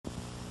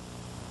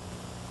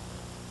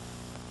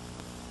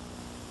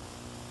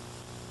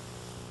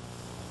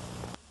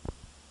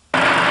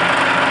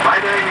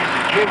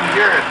Jim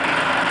Urruty.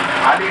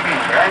 I live in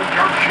Grand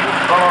Junction,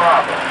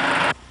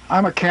 Colorado.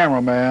 I'm a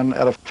cameraman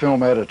and a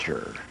film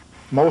editor.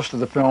 Most of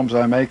the films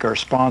I make are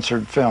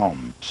sponsored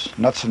films,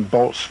 nuts and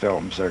bolts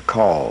films they're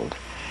called.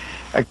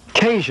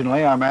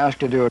 Occasionally I'm asked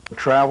to do a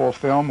travel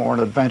film or an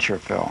adventure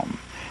film,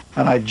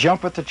 and I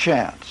jump at the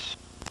chance.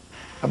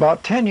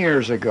 About 10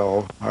 years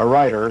ago, a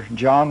writer,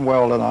 John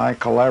Weld, and I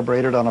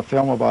collaborated on a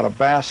film about a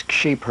Basque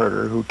sheep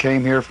herder who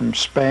came here from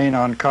Spain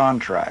on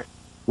contract.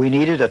 We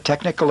needed a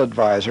technical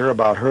advisor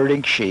about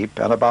herding sheep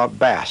and about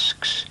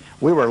Basques.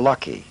 We were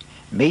lucky.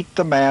 Meet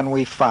the man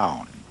we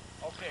found.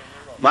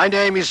 My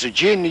name is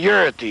Jim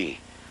Urruty.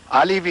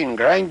 I live in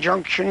Grand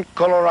Junction,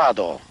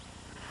 Colorado.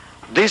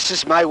 This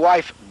is my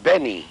wife,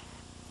 Benny.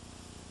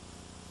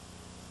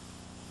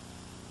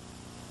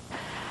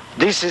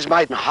 This is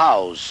my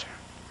house.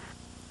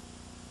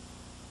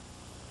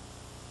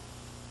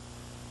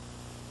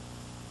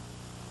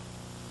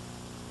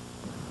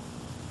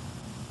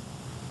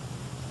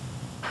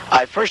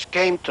 I first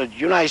came to the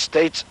United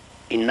States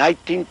in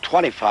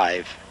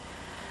 1925.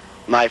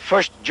 My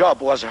first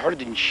job was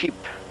herding sheep.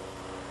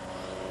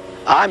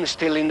 I'm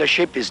still in the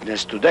sheep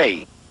business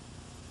today.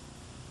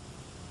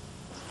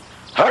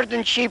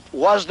 Herding sheep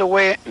was the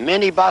way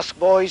many Basque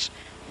boys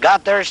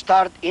got their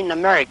start in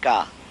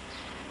America.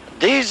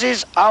 This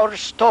is our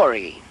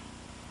story.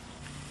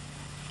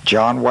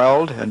 John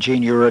Weld and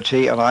Gene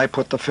Urruty and I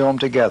put the film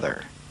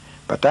together.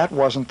 But that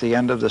wasn't the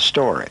end of the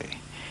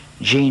story.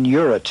 Gene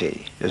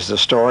Urruty is the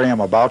story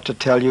I'm about to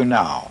tell you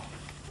now.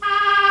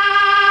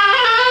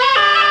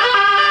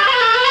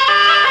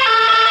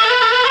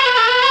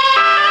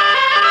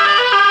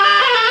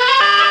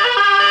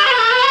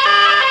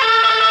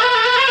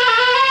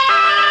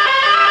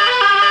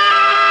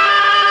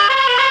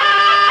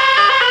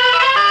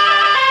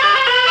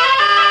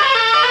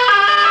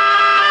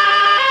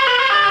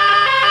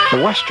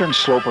 The western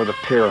slope of the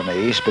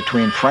Pyrenees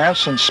between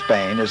France and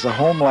Spain is the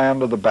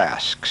homeland of the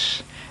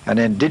Basques, an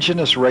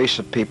indigenous race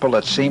of people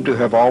that seem to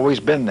have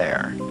always been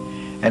there.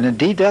 And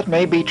indeed that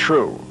may be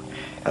true,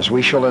 as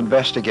we shall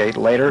investigate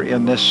later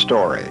in this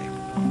story.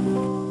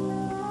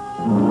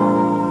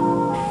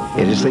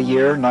 It is the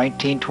year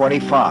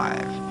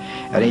 1925,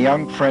 and a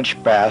young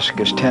French Basque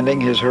is tending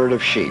his herd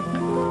of sheep.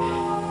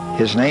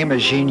 His name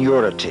is Gene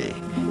Urruty.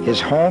 His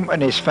home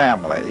and his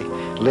family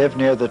live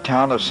near the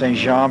town of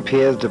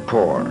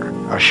Saint-Jean-Pied-de-Port,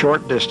 a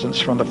short distance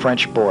from the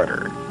French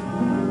border.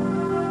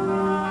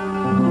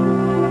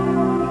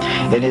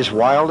 In his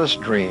wildest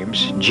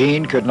dreams,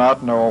 Gene could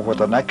not know what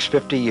the next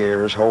 50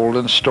 years hold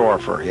in store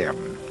for him.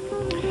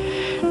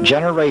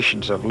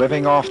 Generations of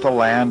living off the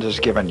land has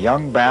given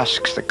young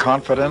Basques the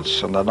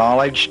confidence and the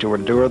knowledge to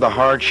endure the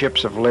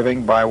hardships of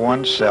living by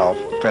oneself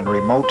in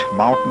remote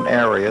mountain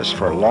areas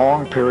for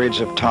long periods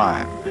of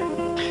time.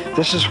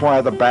 This is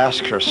why the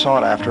Basques are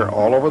sought after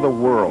all over the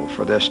world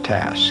for this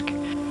task.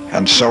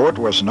 And so it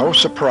was no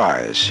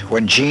surprise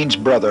when Gene's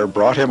brother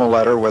brought him a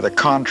letter with a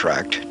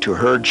contract to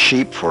herd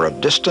sheep for a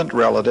distant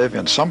relative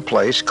in some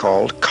place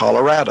called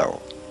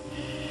Colorado.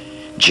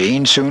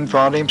 Gene soon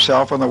found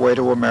himself on the way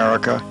to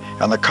America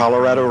and the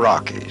Colorado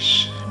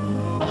Rockies.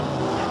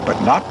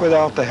 But not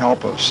without the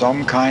help of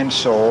some kind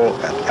soul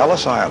at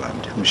Ellis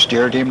Island, who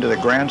steered him to the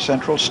Grand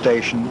Central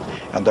Station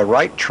and the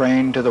right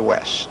train to the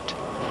west.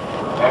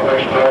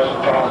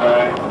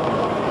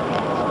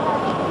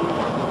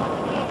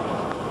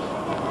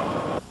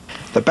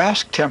 The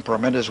Basque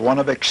temperament is one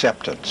of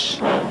acceptance.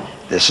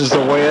 This is the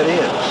way it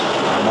is.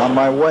 I'm on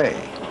my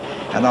way.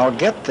 And I'll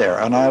get there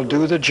and I'll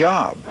do the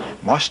job.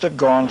 Must have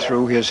gone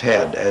through his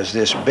head as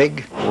this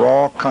big,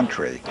 raw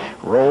country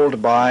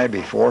rolled by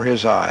before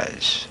his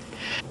eyes.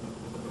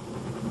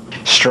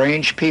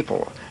 Strange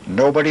people,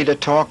 nobody to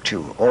talk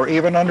to or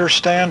even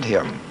understand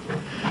him.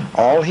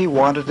 All he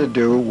wanted to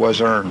do was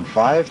earn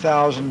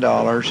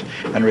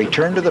 $5,000 and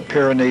return to the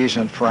Pyrenees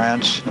in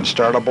France and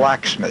start a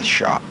blacksmith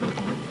shop.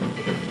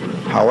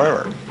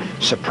 However,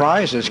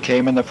 surprises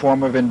came in the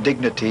form of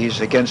indignities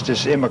against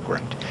this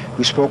immigrant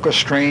who spoke a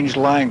strange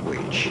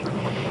language.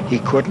 He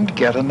couldn't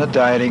get in the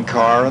dining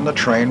car and the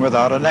train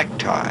without a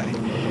necktie,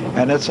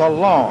 and it's a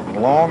long,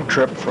 long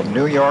trip from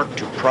New York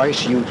to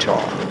Price,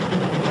 Utah.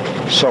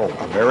 So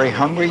a very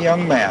hungry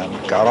young man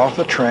got off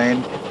the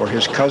train where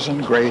his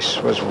cousin Grace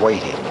was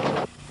waiting.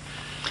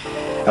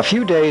 A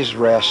few days'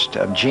 rest,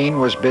 and Gene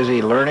was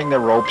busy learning the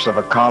ropes of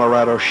a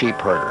Colorado sheep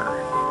herder.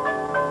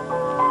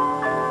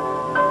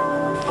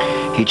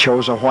 He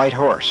chose a white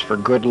horse for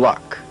good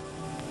luck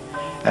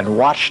and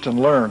watched and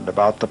learned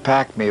about the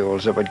pack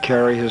mules that would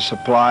carry his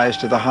supplies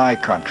to the high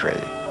country.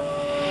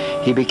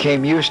 He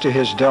became used to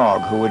his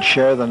dog, who would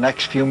share the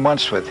next few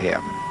months with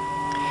him.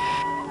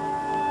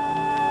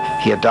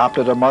 He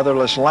adopted a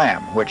motherless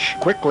lamb, which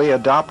quickly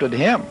adopted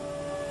him.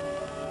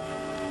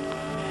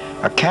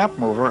 A camp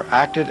mover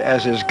acted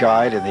as his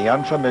guide in the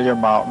unfamiliar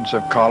mountains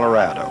of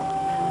Colorado,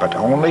 but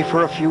only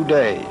for a few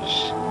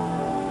days.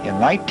 In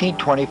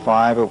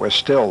 1925, it was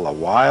still the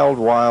wild,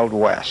 wild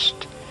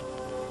West.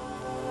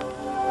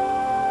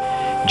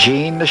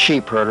 Gene, the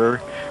sheep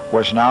herder,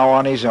 was now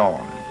on his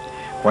own.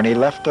 When he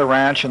left the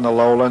ranch in the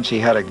lowlands, he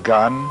had a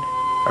gun,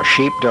 a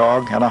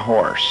sheepdog, and a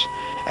horse,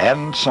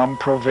 and some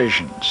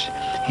provisions.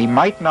 He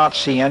might not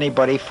see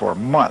anybody for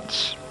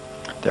months.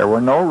 There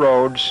were no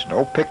roads,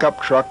 no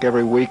pickup truck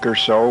every week or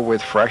so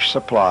with fresh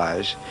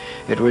supplies.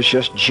 It was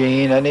just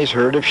Gene and his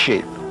herd of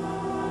sheep.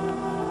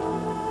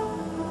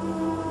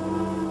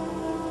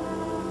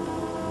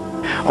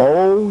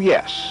 Oh,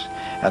 yes,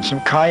 and some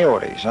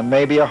coyotes and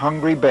maybe a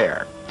hungry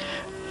bear.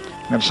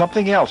 And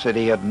something else that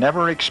he had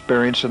never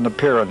experienced in the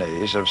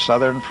Pyrenees of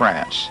southern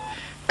France,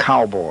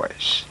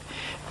 cowboys.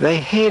 They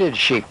hated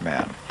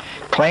sheepmen,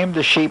 claimed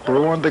the sheep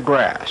ruined the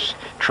grass,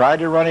 tried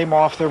to run him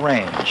off the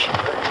range.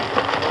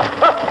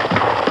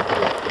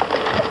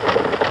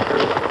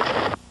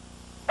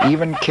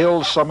 Even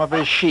killed some of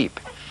his sheep.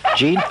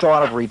 Gene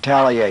thought of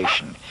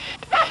retaliation.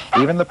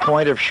 Even the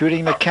point of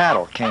shooting the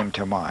cattle came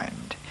to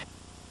mind.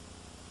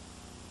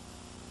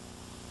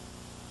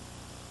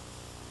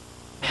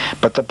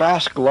 But the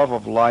Basque love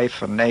of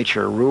life and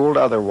nature ruled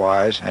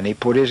otherwise, and he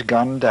put his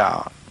gun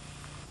down.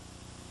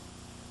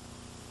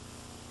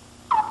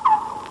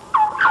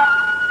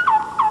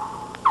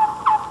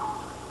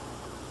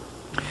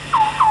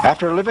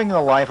 After living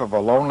the life of a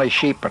lonely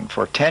sheepman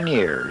for 10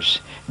 years,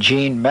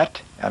 Gene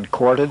met and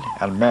courted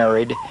and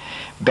married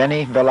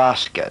Benny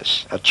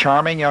Velasquez, a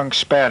charming young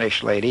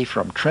Spanish lady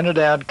from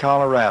Trinidad,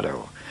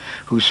 Colorado,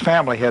 whose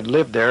family had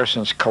lived there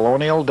since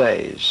colonial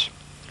days.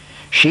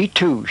 She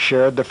too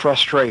shared the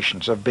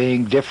frustrations of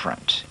being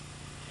different.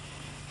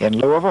 In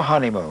lieu of a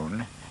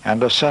honeymoon,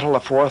 and to settle a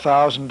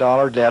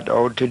 $4,000 debt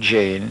owed to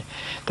Gene,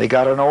 they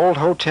got an old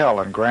hotel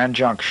in Grand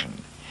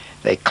Junction.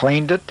 They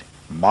cleaned it,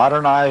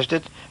 modernized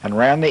it, and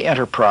ran the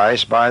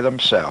enterprise by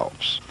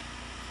themselves.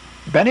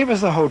 Benny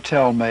was the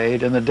hotel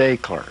maid and the day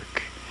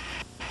clerk,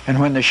 and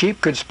when the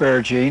sheep could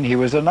spare Gene, he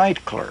was the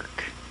night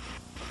clerk.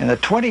 In the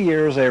 20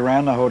 years they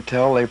ran the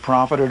hotel, they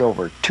profited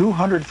over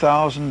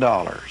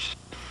 $200,000.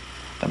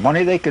 The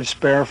money they could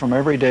spare from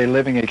everyday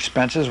living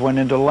expenses went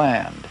into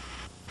land,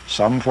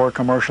 some for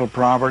commercial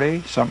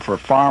property, some for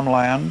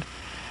farmland,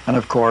 and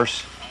of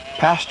course,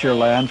 pasture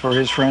land for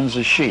his friends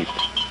the sheep.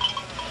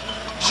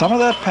 Some of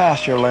that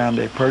pasture land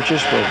they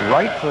purchased was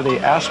right where the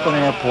Aspen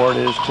Airport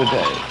is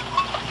today.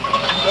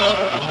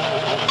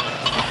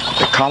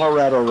 The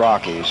Colorado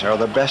Rockies are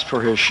the best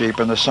for his sheep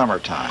in the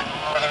summertime.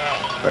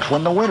 But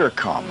when the winter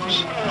comes,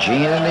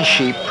 Gene and his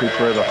sheep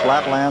prefer the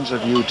flatlands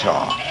of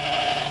Utah.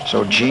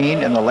 So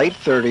Gene, in the late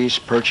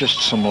 30s,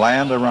 purchased some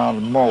land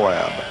around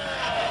Moab.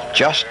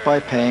 Just by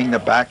paying the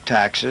back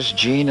taxes,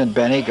 Gene and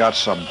Benny got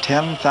some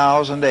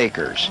 10,000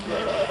 acres.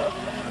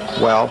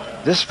 Well,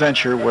 this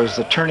venture was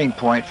the turning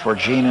point for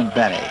Gene and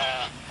Benny.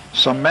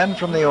 Some men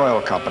from the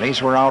oil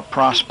companies were out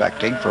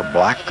prospecting for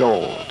black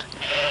gold.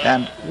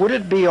 And would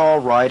it be all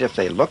right if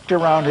they looked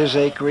around his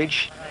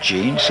acreage?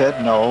 Gene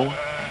said no.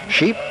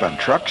 Sheep and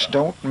trucks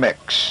don't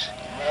mix.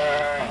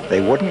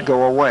 They wouldn't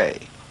go away.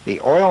 The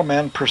oil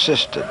men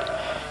persisted.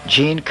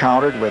 Gene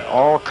countered with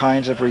all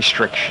kinds of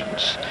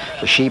restrictions.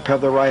 The sheep have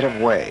the right of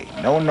way,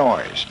 no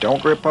noise,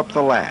 don't rip up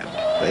the land.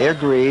 They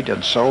agreed,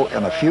 and so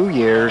in a few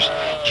years,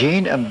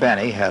 Gene and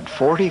Benny had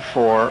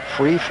 44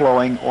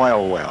 free-flowing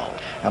oil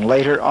wells, and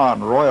later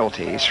on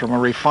royalties from a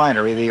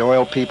refinery the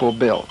oil people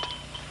built.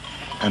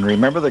 And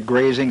remember the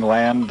grazing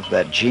land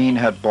that Gene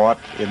had bought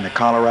in the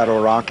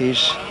Colorado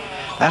Rockies?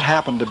 That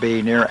happened to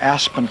be near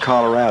Aspen,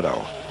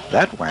 Colorado.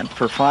 That went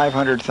for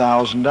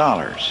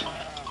 $500,000.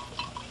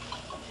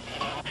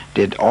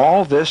 Did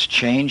all this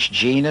change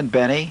Gene and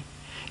Benny?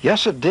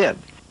 Yes, it did,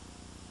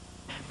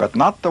 but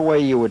not the way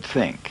you would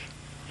think.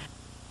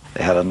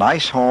 They had a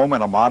nice home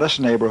in a modest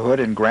neighborhood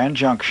in Grand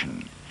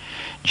Junction.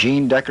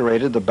 Gene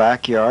decorated the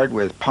backyard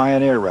with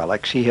pioneer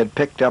relics he had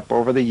picked up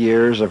over the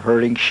years of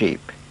herding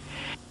sheep.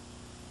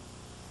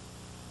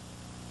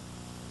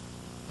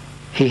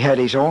 He had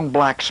his own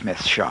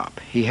blacksmith shop.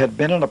 He had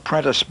been an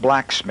apprentice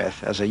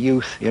blacksmith as a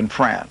youth in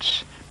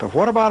France. But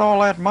what about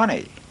all that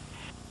money?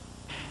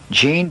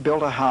 Gene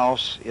built a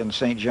house in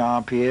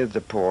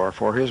Saint-Jean-Pied-de-Port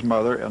for his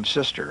mother and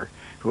sister,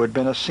 who had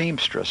been a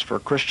seamstress for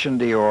Christian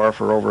Dior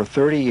for over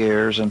 30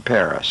 years in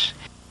Paris.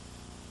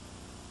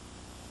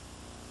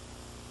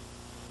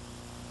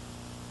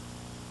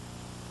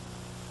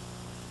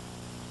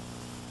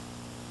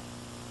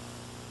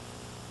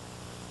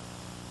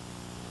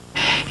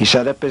 He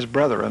set up his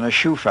brother in a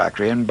shoe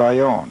factory in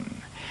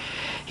Bayonne.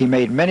 He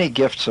made many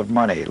gifts of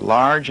money,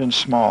 large and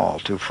small,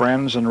 to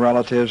friends and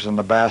relatives in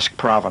the Basque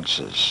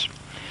provinces.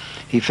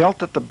 He felt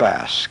that the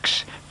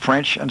Basques,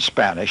 French and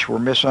Spanish, were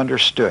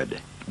misunderstood,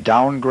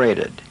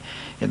 downgraded,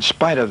 in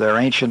spite of their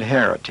ancient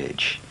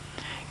heritage.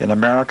 In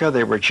America,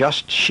 they were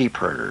just sheep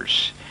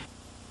herders.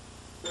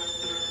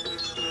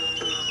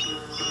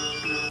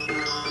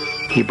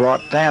 He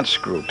brought dance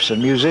groups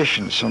and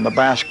musicians from the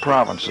Basque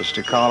provinces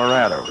to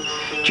Colorado,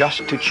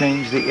 just to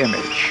change the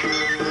image.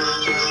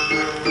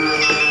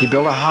 He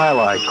built a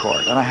highlight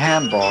court and a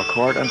handball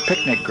court and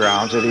picnic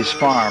grounds at his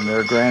farm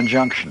near Grand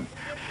Junction,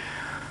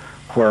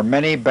 where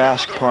many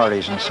Basque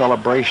parties and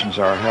celebrations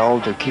are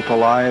held to keep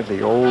alive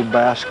the old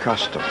Basque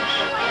customs.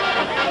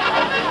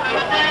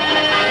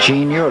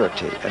 Jean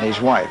Urruty and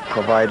his wife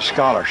provide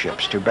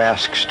scholarships to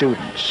Basque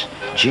students.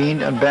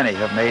 Jean and Benny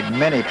have made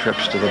many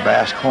trips to the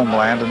Basque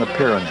homeland in the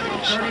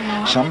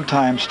Pyrenees,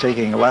 sometimes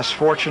taking less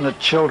fortunate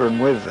children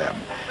with them.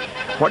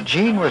 What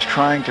Jean was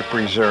trying to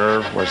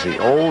preserve was the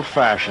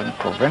old-fashioned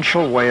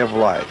provincial way of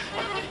life.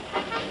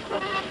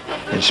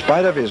 In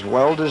spite of his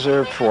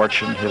well-deserved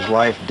fortune, his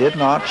life did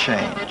not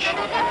change.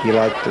 He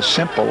liked the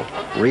simple,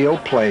 real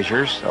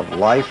pleasures of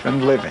life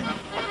and living.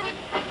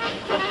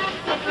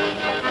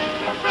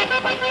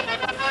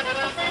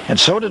 And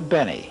so did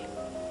Benny.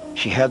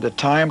 She had the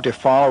time to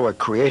follow a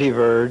creative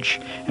urge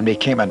and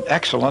became an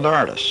excellent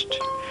artist.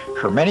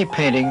 Her many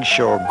paintings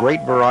show a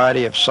great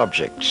variety of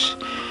subjects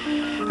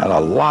and a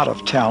lot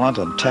of talent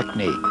and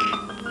technique.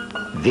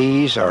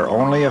 These are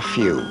only a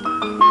few.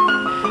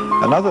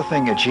 Another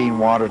thing that Jean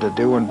wanted to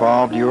do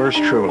involved yours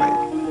truly.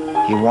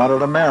 He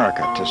wanted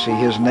America to see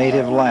his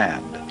native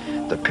land,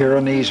 the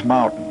Pyrenees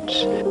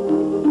Mountains.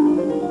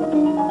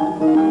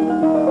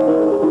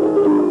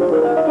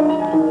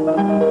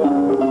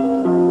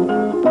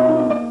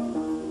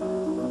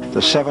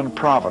 The 7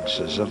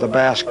 provinces of the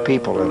Basque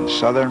people in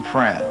southern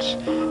France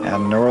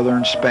and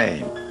northern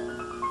Spain.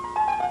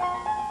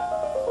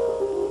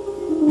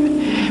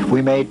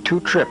 We made 2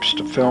 trips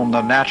to film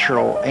the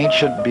natural,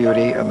 ancient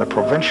beauty and the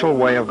provincial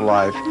way of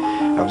life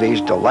of these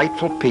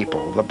delightful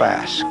people, the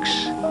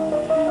Basques.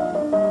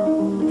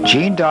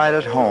 Jean died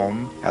at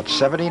home at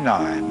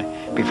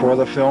 79 before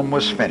the film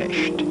was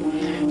finished.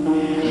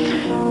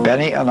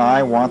 Benny and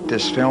I want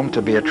this film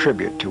to be a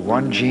tribute to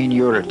one Jean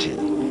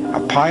Urruty, a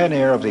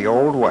pioneer of the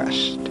Old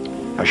West,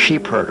 a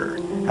sheep herder,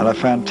 and a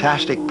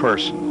fantastic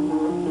person,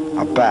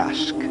 a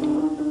Basque.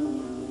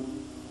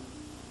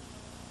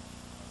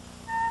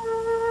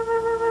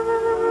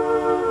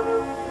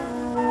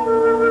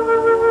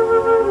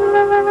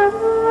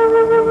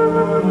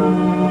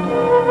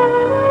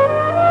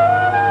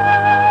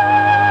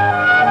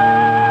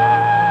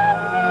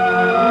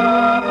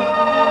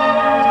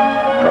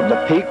 From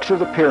the peaks of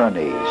the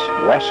Pyrenees,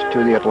 west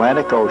to the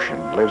Atlantic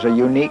Ocean, lives a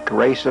unique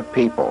race of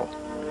people.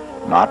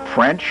 Not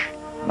French,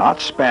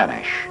 not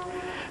Spanish,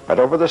 but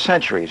over the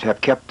centuries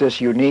have kept this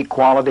unique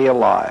quality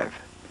alive,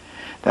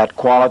 that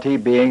quality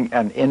being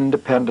an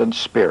independent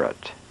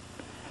spirit.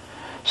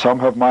 Some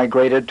have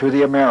migrated to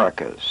the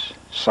Americas,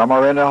 some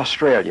are in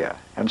Australia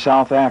and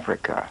South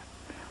Africa.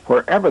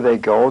 Wherever they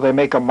go, they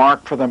make a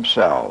mark for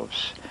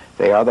themselves.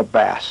 They are the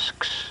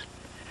Basques.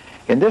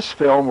 In this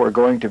film, we're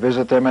going to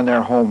visit them in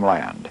their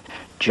homeland.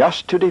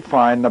 Just to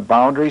define the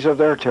boundaries of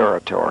their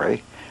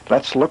territory,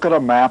 let's look at a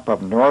map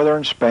of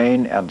northern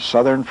Spain and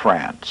southern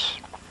France.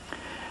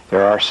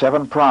 There are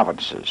 7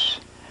 provinces,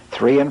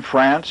 3 in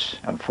France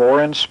and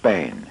 4 in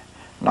Spain.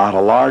 Not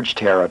a large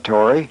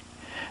territory,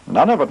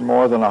 none of it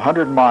more than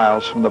 100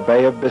 miles from the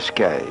Bay of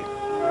Biscay.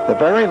 The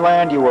very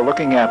land you are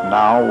looking at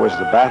now was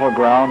the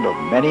battleground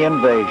of many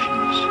invasions,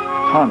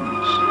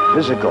 Huns,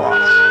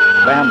 Visigoths,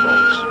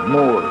 Vandals,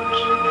 Moors.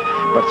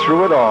 But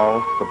through it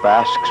all, the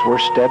Basques were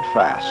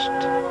steadfast.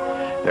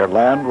 Their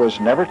land was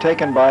never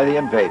taken by the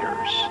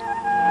invaders,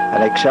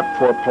 and except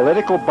for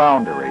political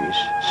boundaries,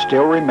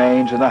 still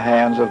remains in the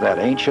hands of that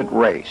ancient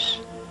race,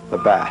 the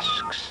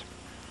Basques.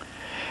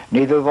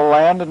 Neither the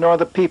land nor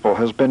the people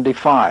has been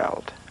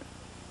defiled.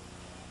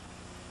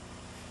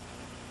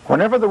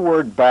 Whenever the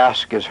word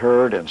Basque is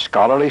heard in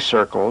scholarly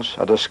circles,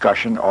 a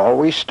discussion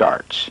always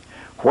starts.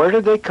 Where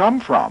did they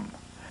come from?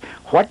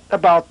 What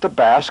about the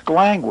Basque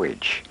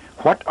language?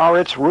 What are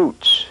its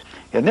roots?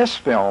 In this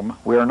film,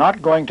 we are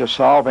not going to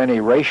solve any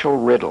racial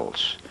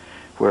riddles.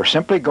 We're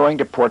simply going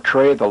to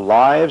portray the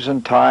lives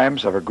and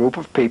times of a group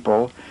of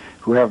people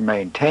who have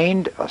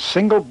maintained a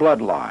single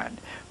bloodline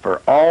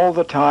for all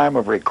the time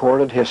of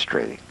recorded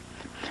history.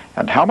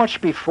 And how much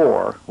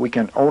before, we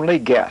can only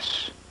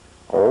guess.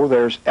 Oh,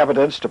 there's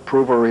evidence to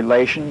prove a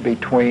relation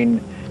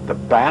between the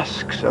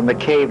Basques and the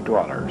cave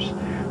dwellers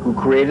who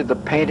created the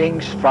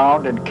paintings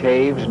found in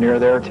caves near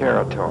their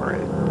territory.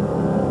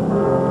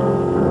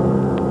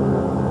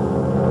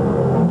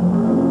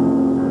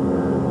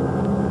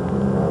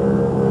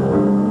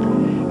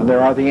 And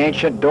there are the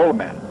ancient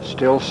dolmen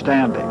still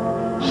standing,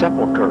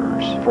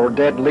 sepulchres for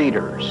dead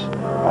leaders,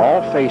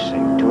 all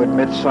facing to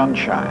admit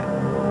sunshine.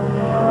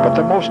 But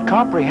the most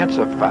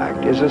comprehensive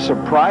fact is a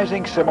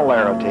surprising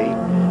similarity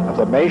of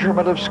the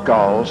measurement of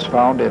skulls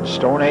found in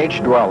Stone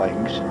Age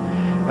dwellings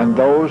and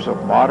those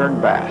of modern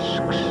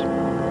Basques.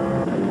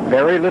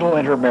 Very little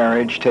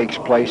intermarriage takes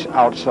place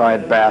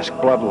outside Basque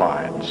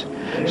bloodlines,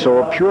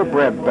 so a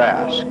purebred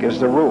Basque is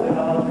the rule,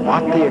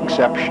 not the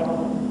exception.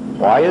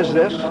 Why is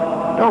this?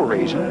 No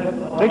reason.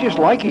 They just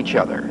like each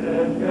other.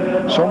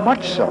 So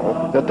much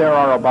so that there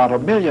are about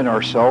 1 million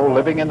or so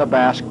living in the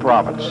Basque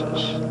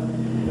provinces.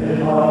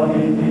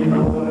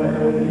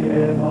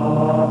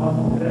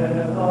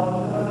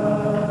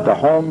 The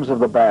homes of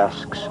the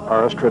Basques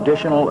are as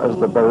traditional as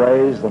the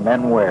berets the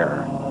men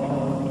wear.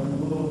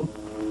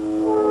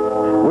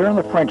 We're on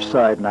the French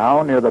side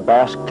now, near the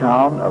Basque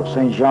town of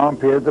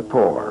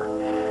Saint-Jean-Pied-de-Port.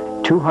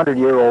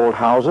 200-year-old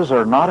houses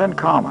are not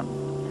uncommon.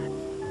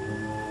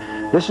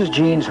 This is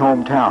Jean's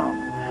hometown.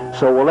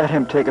 So we'll let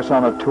him take us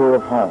on a tour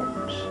of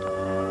homes.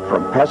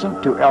 From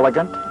peasant to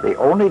elegant, the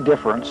only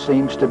difference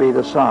seems to be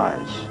the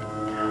size.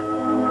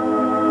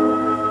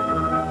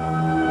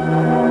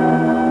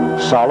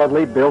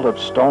 Solidly built of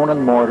stone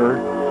and mortar,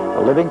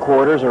 the living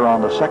quarters are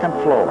on the second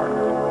floor.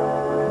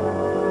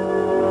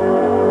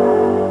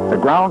 The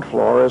ground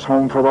floor is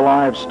home for the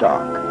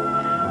livestock.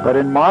 But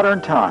in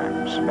modern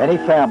times, many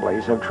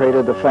families have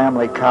traded the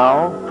family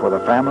cow for the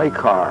family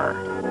car.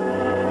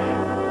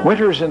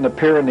 Winters in the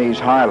Pyrenees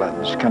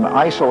highlands can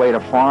isolate a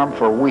farm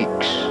for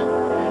weeks,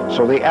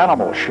 so the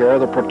animals share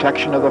the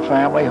protection of the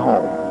family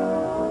home.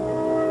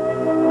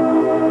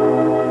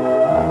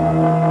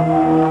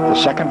 The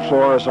second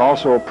floor is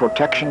also a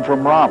protection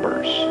from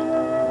robbers.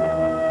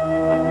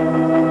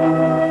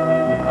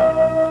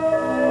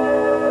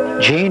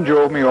 Jean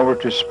drove me over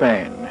to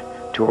Spain,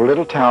 to a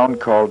little town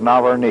called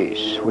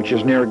Navarrese, which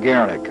is near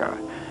Guernica.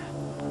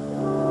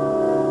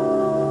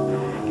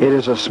 It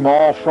is a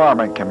small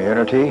farming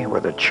community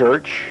with a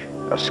church,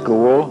 a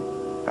school,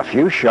 a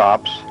few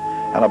shops,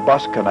 and a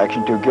bus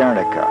connection to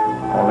Guernica,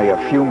 only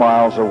a few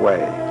miles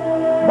away.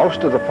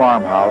 Most of the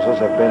farmhouses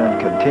have been in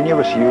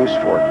continuous use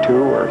for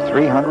 200 or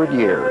 300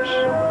 years.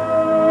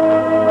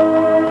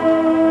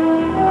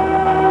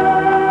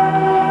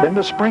 In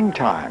the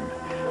springtime,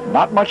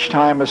 not much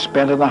time is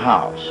spent in the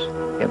house.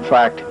 In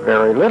fact,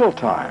 very little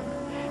time,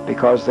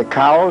 because the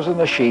cows and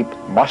the sheep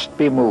must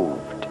be moved.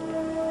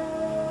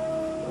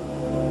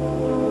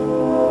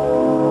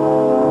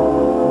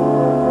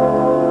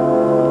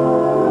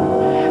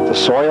 The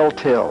soil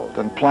tilled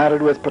and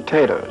planted with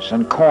potatoes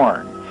and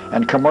corn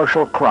and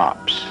commercial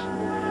crops.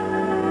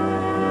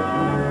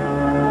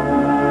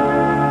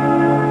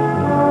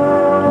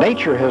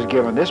 Nature has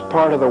given this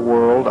part of the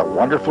world a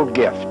wonderful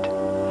gift.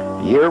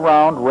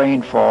 Year-round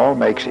rainfall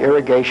makes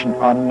irrigation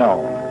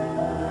unknown.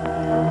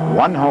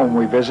 One home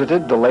we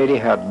visited, the lady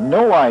had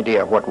no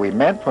idea what we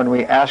meant when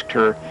we asked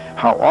her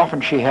how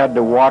often she had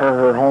to water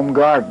her home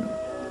garden.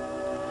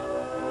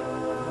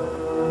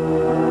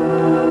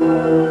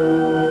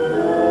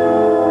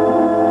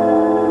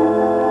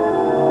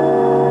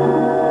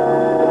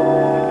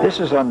 This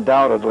is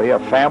undoubtedly a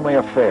family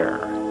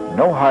affair.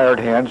 No hired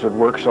hands would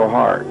work so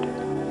hard.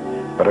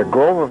 But a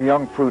grove of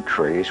young fruit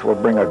trees will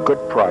bring a good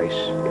price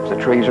if the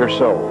trees are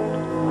sold.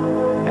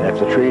 And if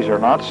the trees are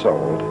not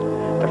sold,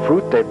 the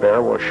fruit they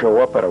bear will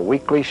show up at a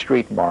weekly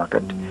street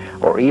market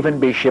or even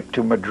be shipped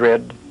to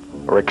Madrid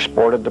or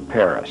exported to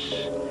Paris.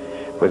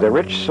 With the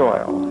rich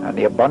soil and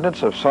the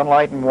abundance of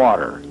sunlight and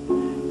water,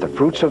 the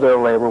fruits of their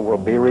labor will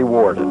be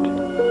rewarded.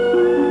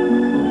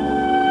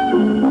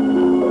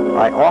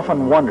 I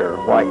often wonder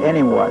why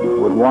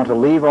anyone would want to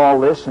leave all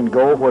this and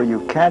go where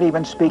you can't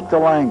even speak the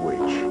language.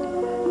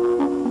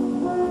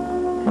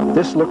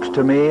 This looks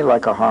to me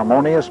like a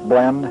harmonious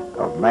blend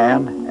of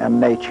man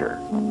and nature.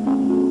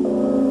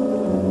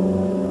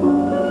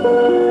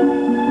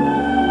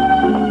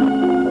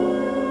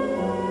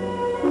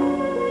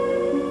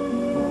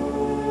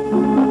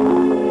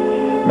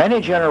 Many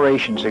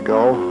generations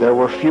ago, there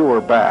were fewer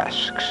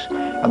Basques,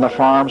 and the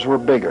farms were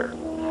bigger.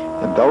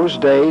 In those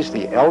days,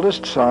 the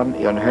eldest son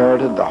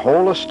inherited the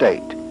whole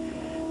estate.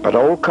 But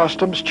old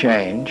customs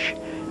change,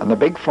 and the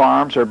big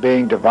farms are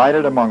being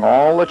divided among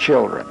all the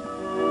children.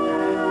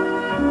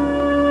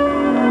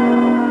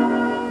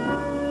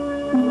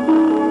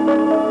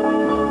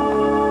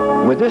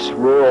 With this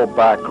rural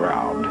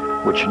background,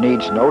 which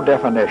needs no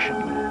definition,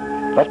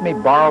 let me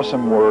borrow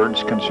some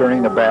words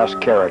concerning the Basque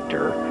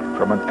character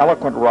from an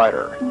eloquent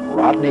writer,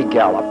 Rodney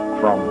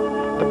Gallup, from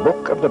the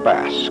Book of the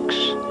Basques.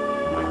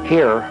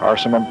 Here are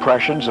some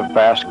impressions of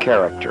Basque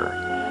character: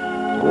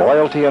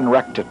 loyalty and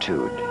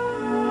rectitude,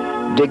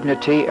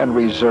 dignity and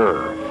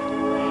reserve,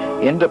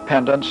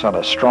 independence and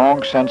a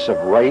strong sense of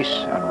race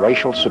and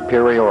racial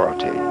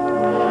superiority,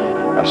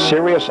 a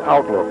serious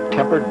outlook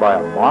tempered by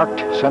a marked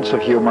sense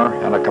of humor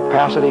and a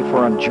capacity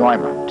for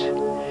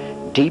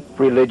enjoyment, deep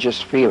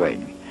religious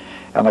feeling,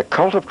 and a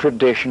cult of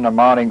tradition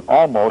amounting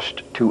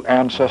almost to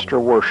ancestor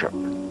worship.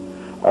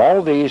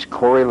 All these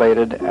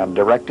correlated and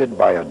directed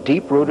by a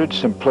deep-rooted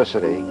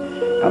simplicity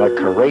and a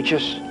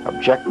courageous,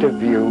 objective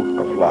view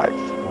of life.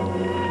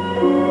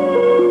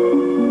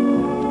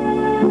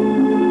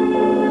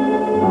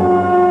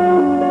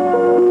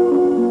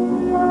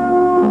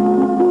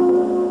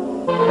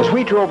 As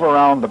we drove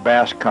around the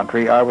Basque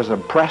Country, I was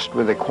impressed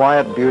with the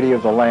quiet beauty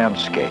of the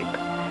landscape,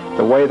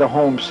 the way the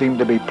homes seemed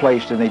to be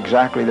placed in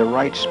exactly the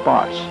right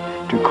spots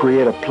to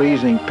create a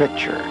pleasing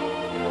picture.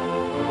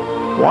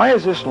 Why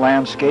is this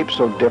landscape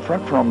so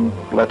different from,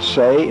 let's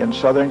say, in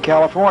Southern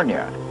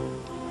California?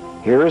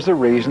 Here is the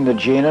reason that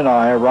Jean and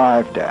I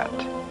arrived at.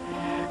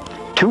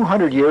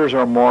 200 years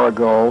or more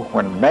ago,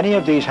 when many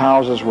of these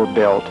houses were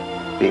built,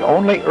 the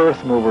only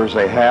earth movers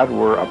they had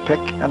were a pick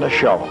and a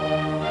shovel.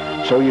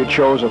 So you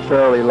chose a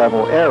fairly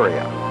level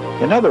area.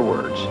 In other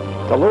words,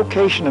 the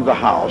location of the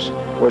house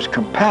was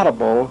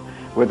compatible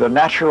with the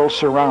natural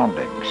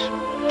surroundings.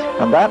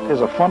 And that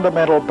is a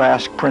fundamental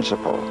Basque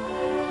principle.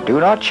 Do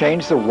not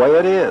change the way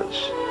it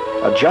is.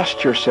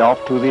 Adjust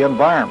yourself to the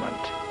environment.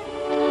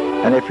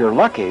 And if you're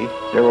lucky,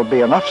 there will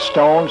be enough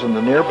stones in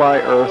the nearby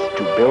earth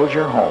to build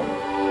your home.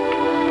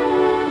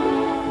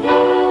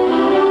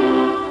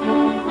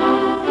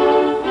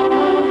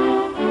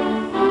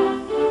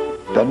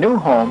 The new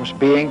homes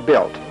being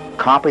built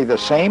copy the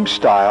same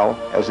style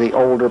as the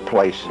older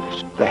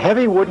places. The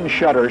heavy wooden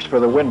shutters for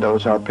the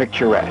windows are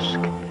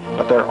picturesque,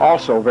 but they're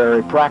also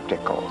very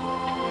practical.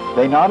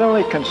 They not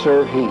only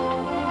conserve heat.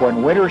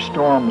 When winter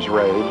storms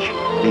rage,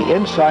 the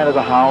inside of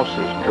the house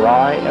is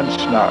dry and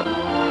snug.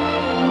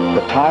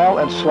 The tile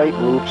and slate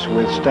roofs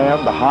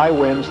withstand the high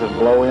winds that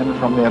blow in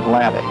from the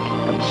Atlantic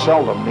and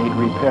seldom need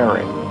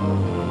repairing.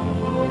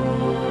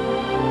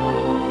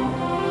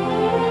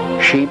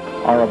 Sheep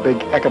are a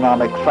big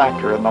economic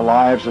factor in the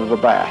lives of the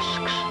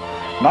Basques,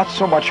 not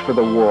so much for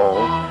the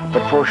wool,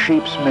 but for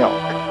sheep's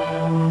milk.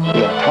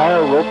 The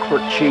entire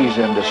Roquefort cheese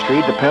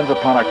industry depends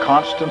upon a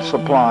constant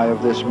supply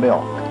of this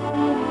milk.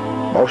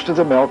 Most of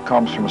the milk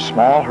comes from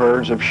small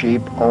herds of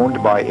sheep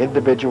owned by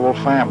individual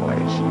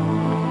families.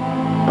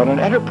 But an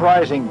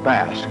enterprising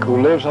Basque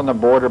who lives on the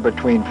border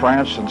between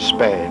France and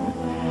Spain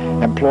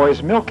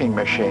employs milking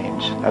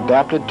machines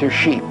adapted to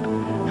sheep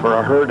for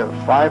a herd of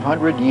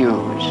 500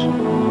 ewes.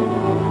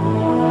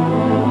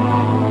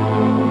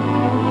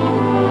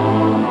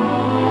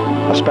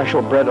 A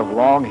special breed of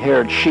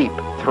long-haired sheep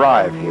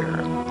thrive here.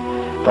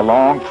 The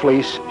long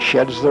fleece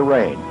sheds the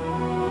rain.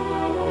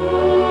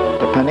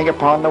 Depending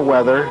upon the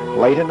weather,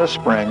 late in the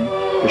spring,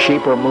 the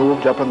sheep are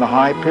moved up in the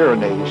high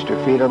Pyrenees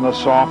to feed on the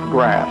soft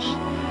grass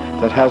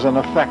that has an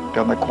effect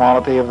on the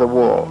quality of the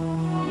wool.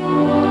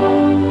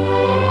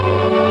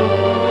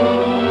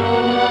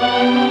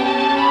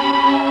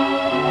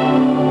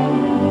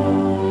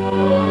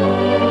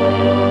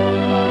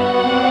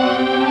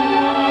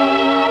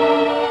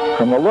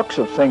 From the looks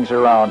of things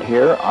around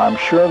here, I'm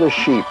sure the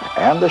sheep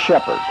and the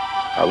shepherd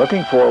are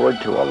looking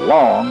forward to a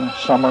long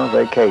summer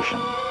vacation.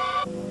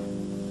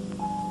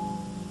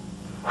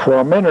 For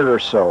a minute or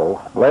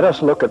so, let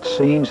us look at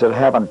scenes that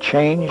haven't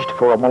changed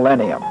for a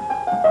millennium.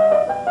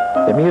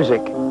 The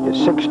music is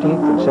 16th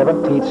and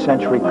 17th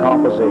century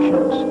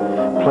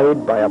compositions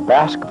played by a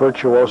Basque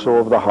virtuoso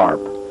of the harp,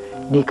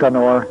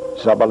 Nicanor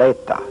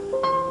Zabaleta.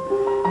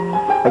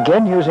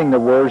 Again using the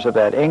words of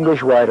that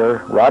English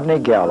writer, Rodney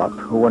Gallup,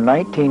 who in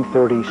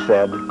 1930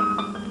 said,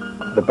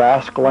 "The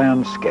Basque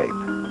landscape,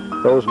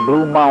 those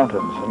blue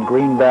mountains and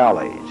green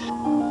valleys,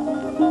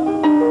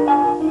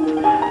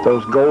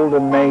 those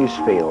golden maize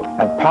fields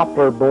and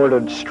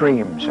poplar-bordered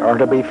streams are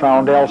to be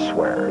found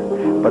elsewhere,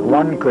 but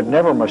one could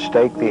never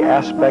mistake the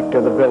aspect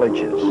of the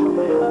villages,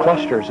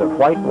 clusters of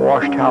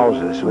whitewashed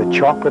houses with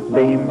chocolate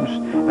beams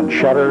and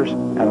shutters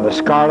and the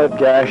scarlet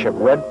gash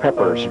of red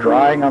peppers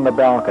drying on the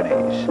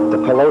balconies, the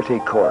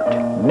pelote court,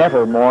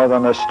 never more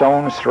than a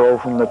stone's throw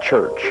from the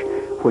church,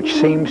 which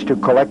seems to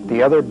collect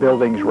the other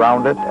buildings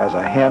round it as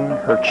a hen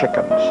her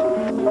chickens."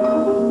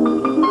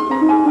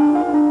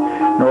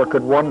 Nor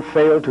could one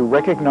fail to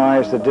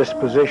recognize the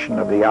disposition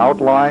of the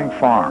outlying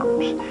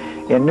farms,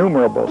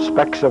 innumerable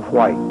specks of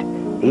white,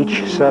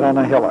 each set on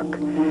a hillock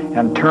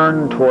and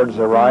turned towards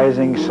the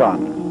rising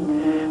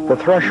sun, the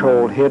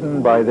threshold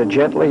hidden by the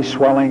gently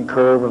swelling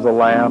curve of the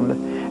land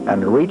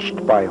and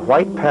reached by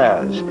white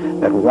paths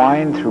that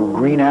wind through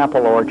green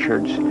apple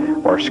orchards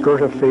or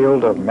skirt a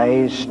field of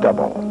maize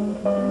stubble.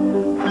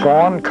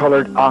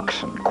 Fawn-colored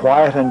oxen,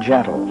 quiet and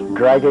gentle,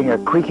 dragging a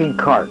creaking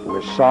cart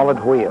with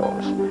solid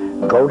wheels,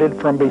 goaded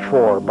from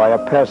before by a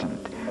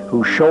peasant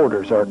whose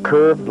shoulders are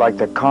curved like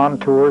the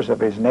contours of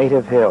his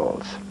native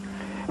hills,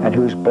 and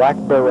whose black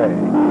beret,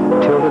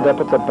 tilted up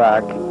at the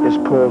back, is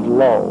pulled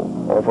low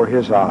over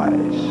his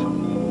eyes.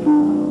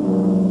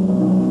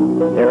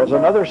 There is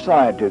another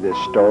side to this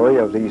story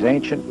of these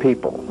ancient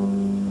people.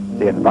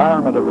 The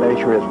environment of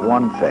nature is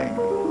one thing.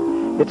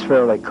 It's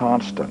fairly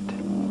constant.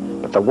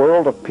 But the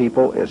world of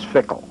people is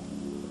fickle.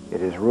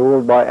 It is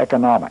ruled by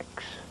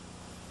economics,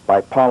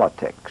 by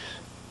politics,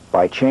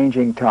 by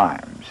changing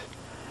times.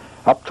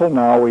 Up till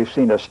now, we've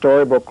seen a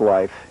storybook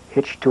life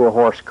hitched to a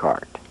horse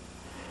cart.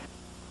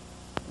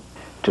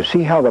 To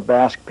see how the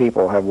Basque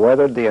people have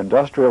weathered the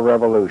Industrial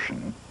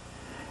Revolution,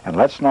 and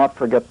let's not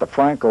forget the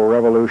Franco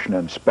Revolution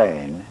in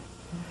Spain,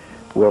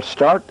 we'll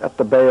start at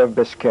the Bay of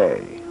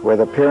Biscay, where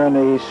the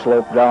Pyrenees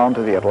slope down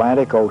to the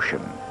Atlantic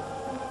Ocean.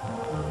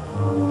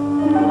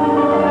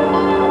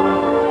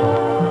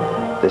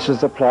 This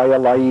is the Playa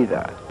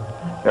Laida.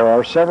 There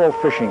are several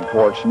fishing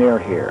ports near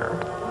here.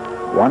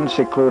 One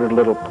secluded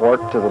little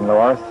port to the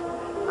north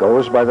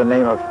goes by the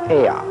name of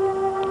Ea.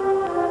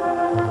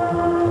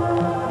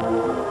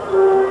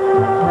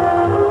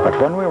 But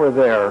when we were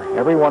there,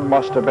 everyone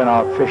must have been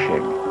out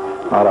fishing,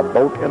 not a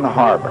boat in the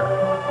harbor.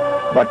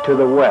 But to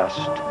the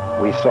west,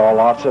 we saw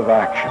lots of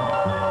action.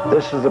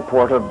 This is the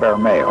port of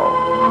Bermeo.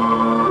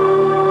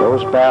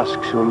 Those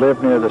Basques who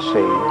live near the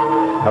sea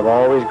have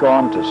always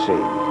gone to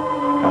sea,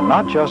 and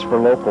not just for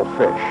local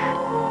fish.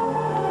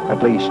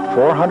 At least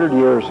 400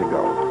 years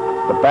ago,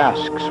 the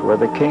Basques were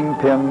the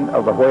kingpin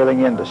of the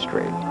whaling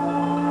industry.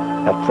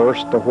 At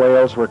first, the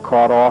whales were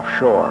caught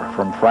offshore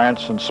from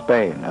France and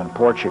Spain and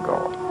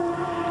Portugal.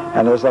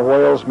 And as the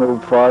whales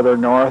moved farther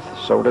north,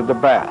 so did the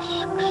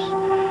Basques.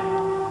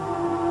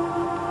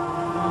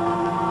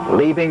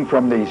 Leaving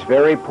from these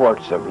very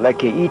ports of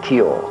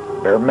Lequeitio,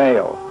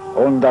 Bermeo,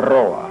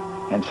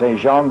 Ondarroa, and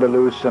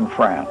Saint-Jean-de-Luz in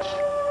France,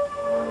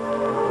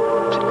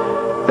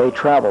 they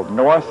traveled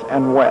north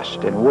and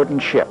west in wooden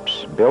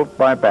ships built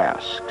by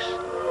Basques.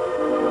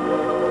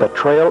 The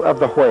trail of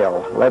the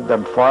whale led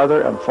them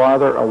farther and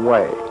farther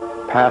away,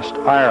 past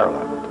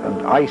Ireland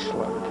and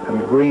Iceland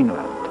and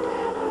Greenland,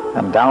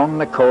 and down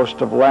the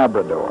coast of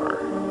Labrador.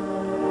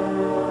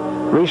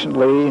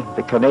 Recently,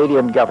 the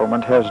Canadian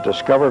government has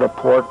discovered a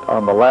port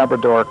on the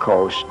Labrador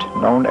coast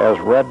known as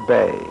Red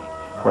Bay,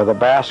 where the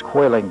Basque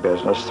whaling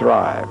business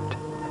thrived.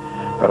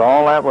 But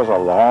all that was a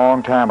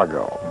long time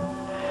ago.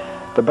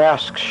 The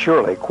Basques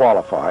surely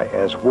qualify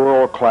as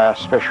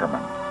world-class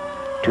fishermen.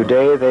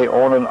 Today they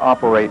own and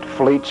operate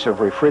fleets of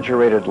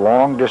refrigerated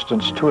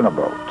long-distance tuna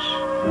boats.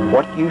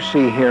 What you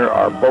see here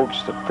are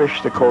boats that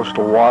fish the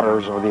coastal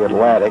waters of the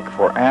Atlantic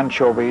for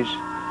anchovies,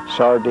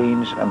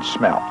 sardines, and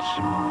smelts.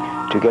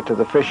 To get to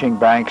the fishing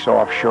banks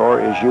offshore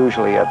is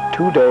usually a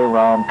 2-day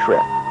round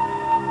trip.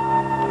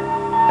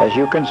 As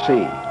you can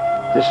see,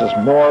 this is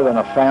more than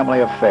a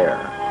family affair.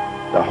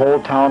 The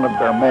whole town of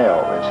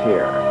Bermeo is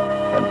here,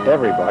 and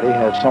everybody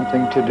has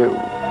something to do.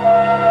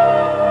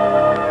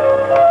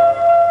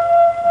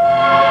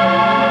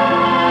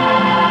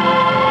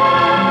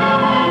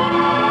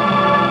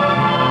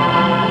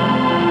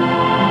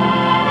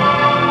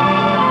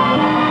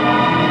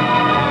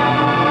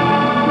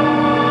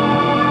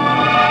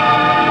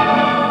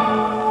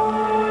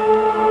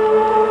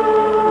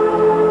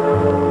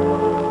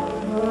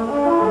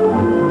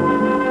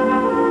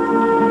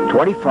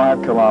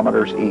 25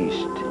 kilometers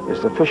east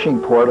is the fishing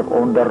port of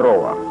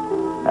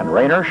Ondarroa, and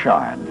rain or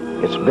shine,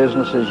 it's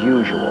business as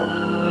usual,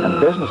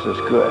 and business is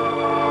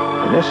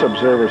good. In this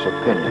observer's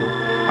opinion,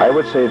 I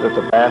would say that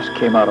the Basque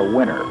came out a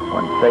winner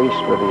when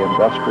faced with the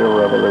Industrial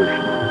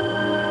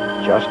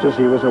Revolution, just as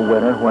he was a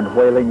winner when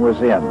whaling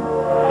was in.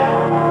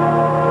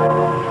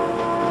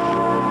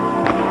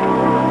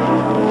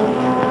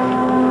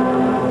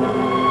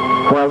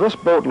 While this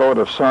boatload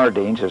of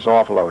sardines is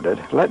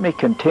offloaded, let me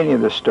continue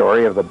the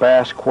story of the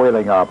Basque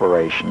whaling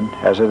operation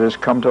as it has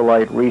come to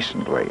light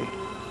recently.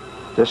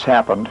 This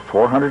happened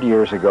 400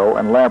 years ago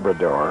in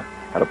Labrador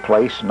at a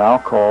place now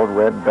called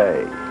Red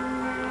Bay.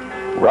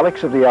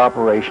 Relics of the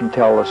operation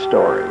tell the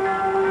story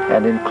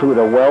and include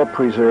a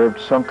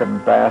well-preserved sunken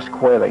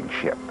Basque whaling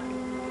ship.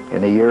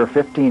 In the year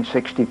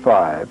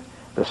 1565,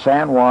 the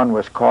San Juan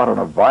was caught in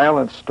a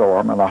violent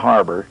storm in the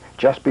harbor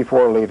just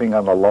before leaving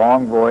on the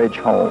long voyage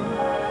home.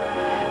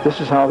 This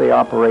is how the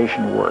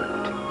operation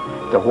worked.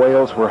 The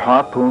whales were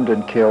harpooned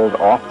and killed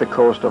off the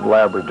coast of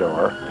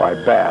Labrador by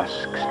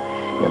Basques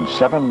in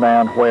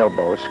 7-man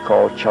whaleboats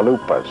called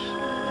chalupas.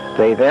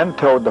 They then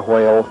towed the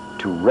whale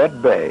to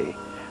Red Bay,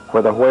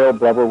 where the whale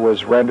blubber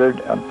was rendered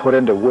and put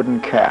into wooden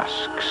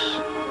casks.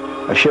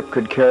 A ship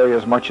could carry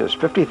as much as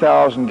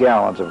 50,000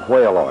 gallons of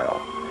whale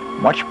oil,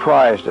 much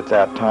prized at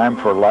that time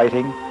for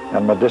lighting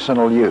and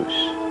medicinal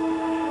use.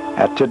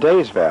 At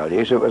today's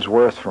values, it was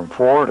worth from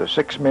 $4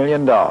 to $6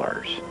 million.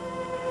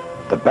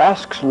 The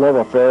Basques' love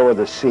affair with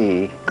the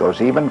sea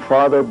goes even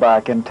farther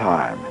back in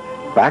time,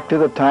 back to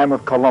the time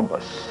of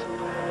Columbus.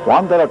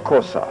 Juan de la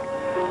Cosa,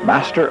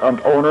 master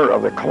and owner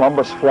of the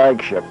Columbus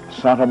flagship,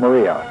 Santa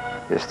Maria,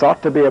 is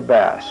thought to be a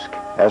Basque,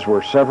 as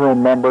were several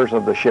members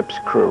of the ship's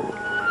crew,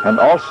 and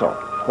also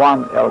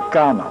Juan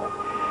Elcano,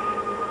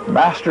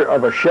 master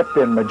of a ship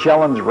in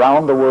Magellan's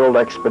round-the-world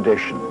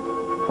expedition.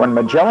 When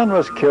Magellan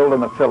was killed in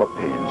the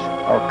Philippines,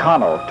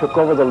 Elcano took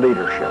over the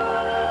leadership,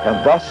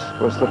 and thus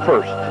was the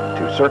first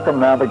to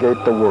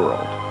circumnavigate the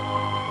world.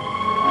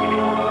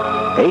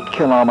 8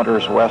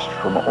 kilometers west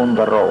from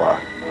Ondarroa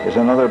is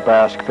another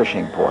Basque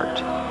fishing port,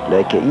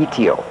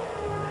 Lequeitio.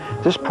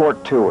 This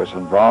port, too, is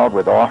involved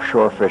with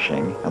offshore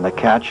fishing, and the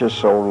catch is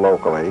sold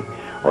locally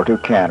or to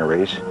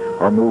canneries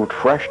or moved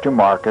fresh to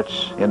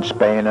markets in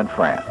Spain and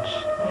France.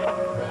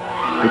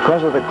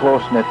 Because of the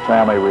close-knit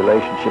family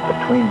relationship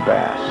between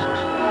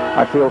Basques,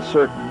 I feel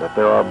certain that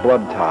there are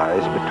blood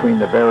ties between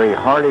the very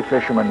hardy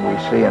fishermen we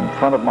see in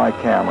front of my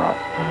camera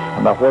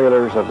and the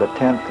whalers of the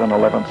 10th and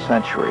 11th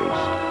centuries.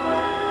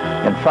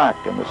 In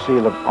fact, in the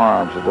seal of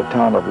arms of the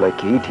town of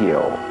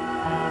Lequeitio,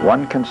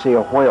 one can see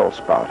a whale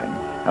spouting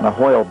and a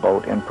whale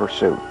boat in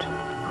pursuit.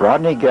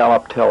 Rodney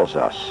Gallup tells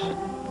us,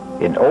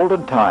 in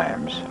olden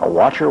times, a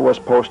watcher was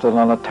posted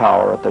on a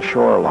tower at the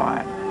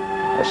shoreline.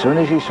 As soon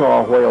as he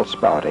saw a whale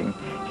spouting,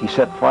 he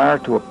set fire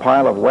to a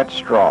pile of wet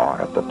straw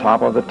at the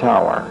top of the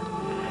tower,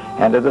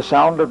 and to the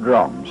sound of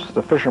drums,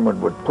 the fishermen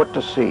would put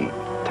to sea,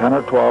 10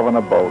 or 12 in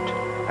a boat,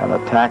 and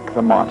attack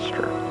the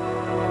monster.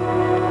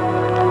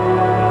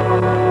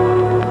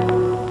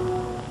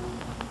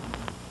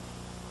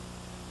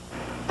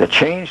 The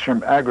change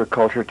from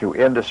agriculture to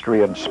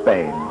industry in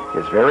Spain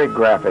is very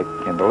graphic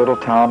in the little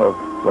town of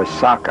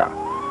Lesaca,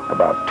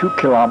 about 2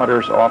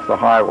 kilometers off the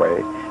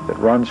highway that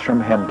runs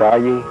from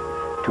Hendaye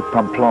to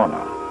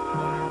Pamplona.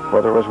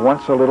 Where there was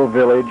once a little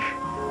village,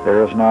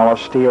 there is now a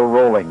steel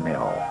rolling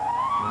mill.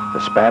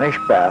 The Spanish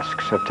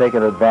Basques have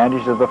taken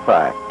advantage of the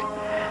fact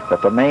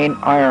that the main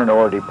iron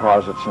ore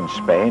deposits in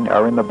Spain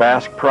are in the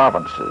Basque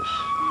provinces.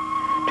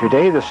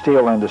 Today, the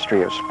steel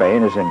industry of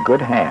Spain is in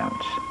good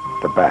hands,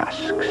 the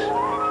Basques.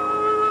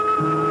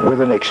 With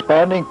an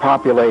expanding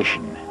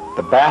population,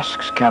 the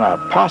Basques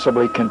cannot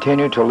possibly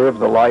continue to live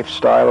the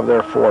lifestyle of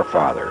their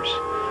forefathers.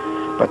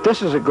 But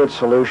this is a good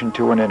solution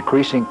to an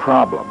increasing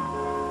problem.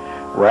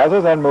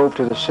 Rather than move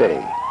to the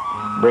city,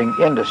 bring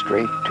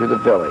industry to the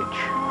village.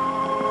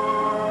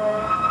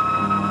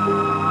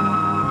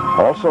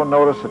 Also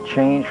notice a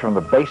change from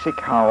the basic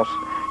house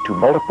to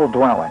multiple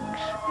dwellings.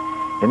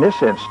 In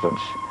this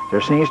instance,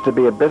 there seems to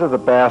be a bit of the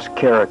Basque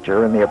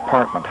character in the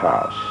apartment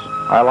house.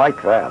 I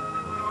like that.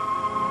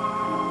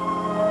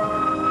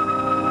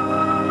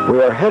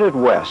 We are headed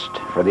west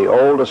for the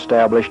old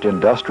established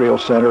industrial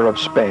center of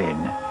Spain,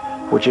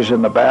 which is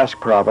in the Basque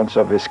province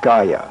of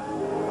Vizcaya.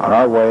 On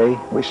our way,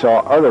 we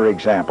saw other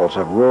examples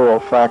of rural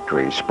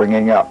factories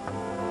springing up.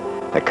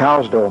 The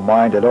cows don't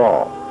mind at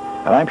all,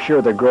 and I'm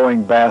sure the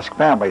growing Basque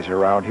families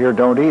around here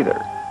don't either.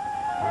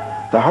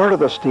 The heart of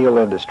the steel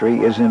industry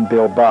is in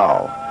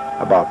Bilbao,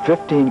 about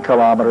 15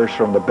 kilometers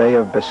from the Bay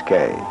of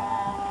Biscay.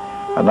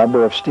 A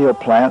number of steel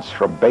plants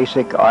from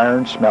basic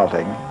iron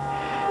smelting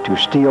to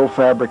steel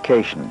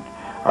fabrication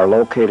are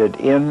located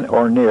in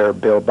or near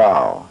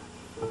Bilbao.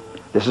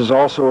 This is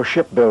also a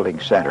shipbuilding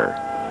center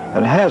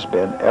and has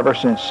been ever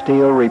since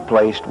steel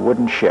replaced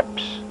wooden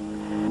ships.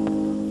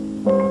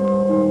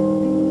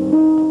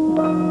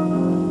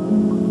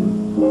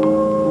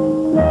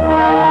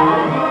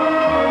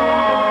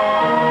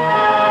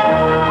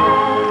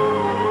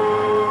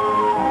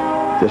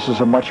 This is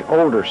a much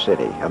older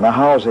city, and the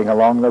housing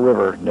along the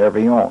river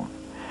Nervion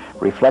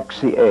reflects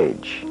the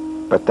age.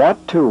 But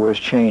that too is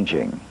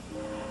changing.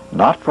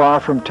 Not far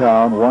from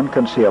town, one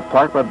can see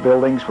apartment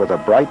buildings with a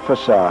bright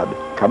facade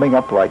coming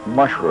up like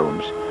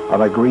mushrooms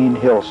on a green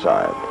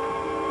hillside.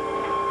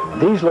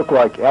 These look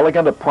like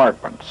elegant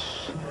apartments.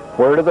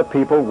 Where do the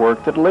people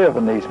work that live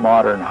in these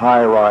modern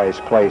high-rise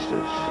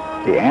places?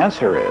 The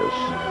answer is,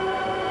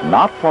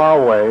 not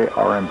far away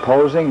are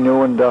imposing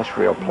new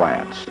industrial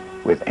plants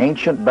with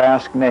ancient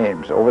Basque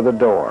names over the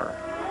door.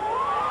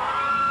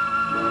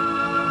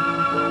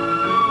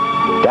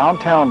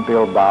 Downtown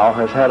Bilbao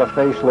has had a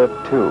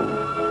facelift too.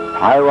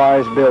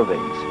 High-rise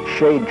buildings,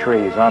 shade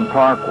trees on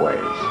parkways.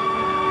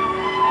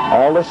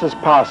 All this is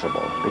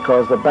possible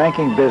because the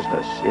banking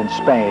business in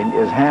Spain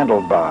is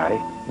handled by,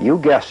 you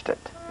guessed it,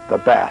 the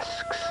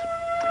Basques.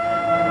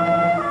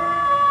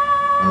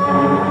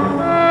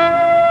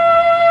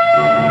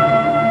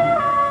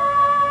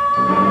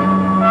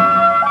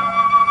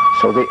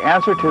 So the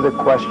answer to the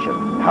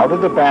question, how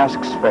did the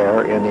Basques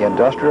fare in the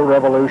Industrial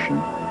Revolution?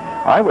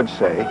 I would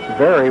say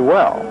very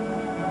well.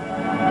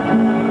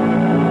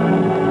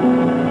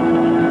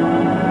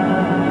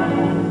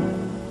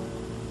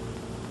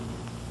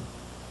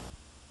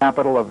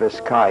 Capital of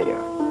Vizcaya.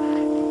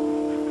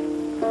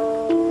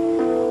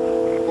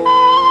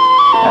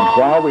 And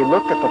while we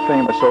look at the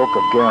famous oak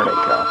of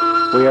Guernica,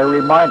 we are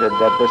reminded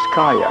that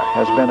Vizcaya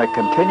has been a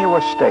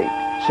continuous state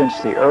since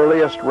the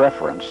earliest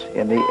reference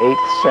in the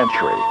 8th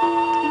century.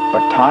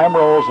 But time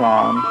rolls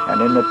on,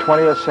 and in the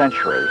 20th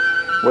century,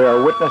 we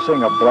are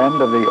witnessing a blend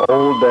of the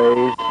old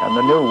days and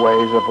the new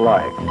ways of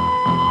life.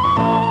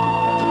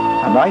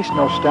 A nice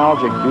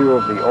nostalgic view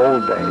of the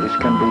old days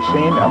can be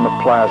seen on the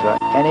plaza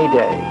any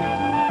day.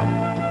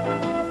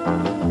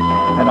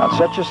 And on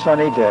such a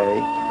sunny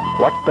day,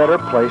 what better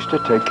place to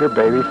take your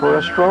baby for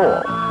a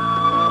stroll?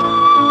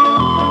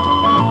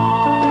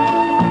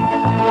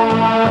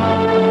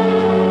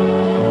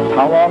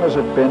 How long has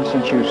it been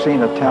since you've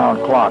seen a town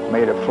clock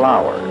made of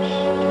flowers?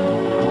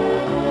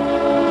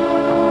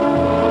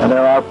 And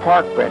there are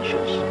park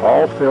benches,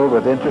 all filled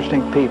with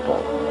interesting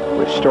people,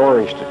 with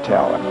stories to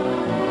tell.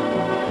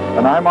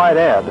 And I might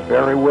add,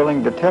 very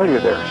willing to tell you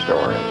their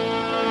story.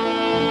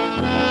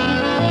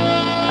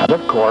 And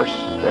of course,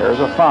 there's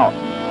a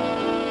fountain.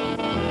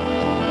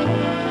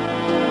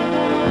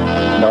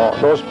 No,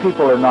 those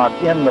people are not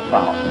in the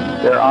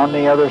fountain. They're on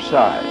the other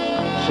side.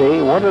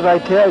 See, what did I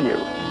tell you?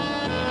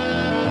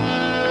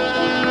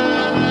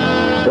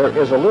 There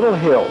is a little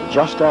hill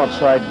just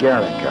outside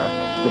Guernica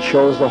that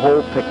shows the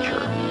whole picture.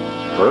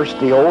 First,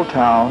 the old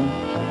town,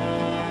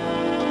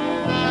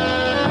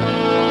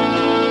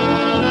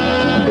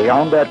 and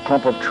beyond that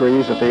clump of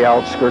trees at the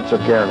outskirts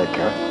of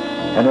Guernica,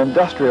 an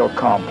industrial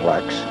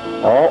complex,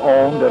 all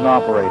owned and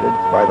operated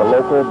by the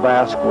local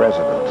Basque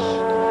residents.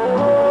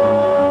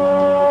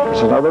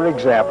 It's another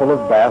example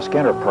of Basque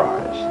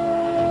enterprise.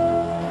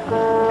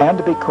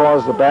 And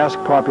because the Basque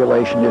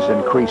population is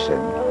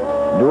increasing,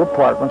 new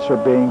apartments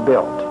are being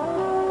built.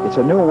 It's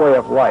a new way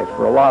of life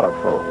for a lot of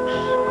folks.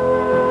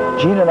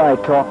 Jean and I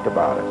talked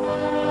about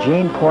it.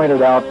 Jean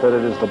pointed out that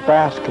it is the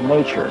Basque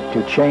nature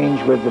to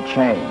change with the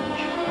change.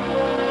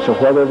 So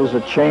whether it is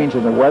a change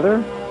in the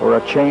weather or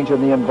a change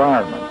in the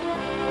environment,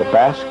 the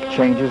Basque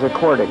changes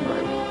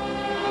accordingly.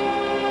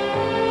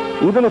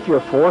 Even if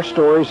you're 4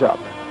 stories up,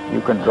 you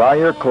can dry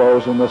your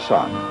clothes in the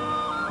sun.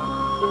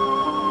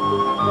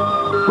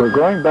 We're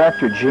going back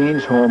to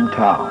Jean's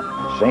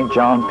hometown, St.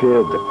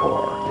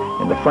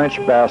 Jean-Pied-de-Port, in the French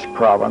Basque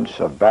province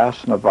of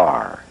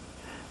Basse-Navarre.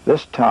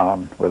 This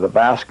town, with the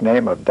Basque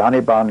name of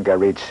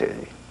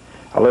Daniban-Garitsi,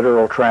 a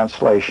literal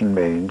translation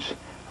means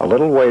a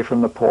little way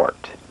from the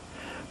port.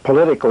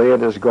 Politically,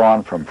 it has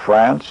gone from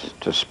France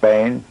to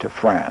Spain to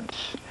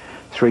France.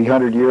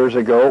 300 years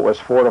ago, it was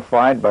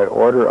fortified by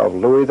order of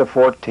Louis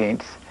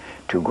XIV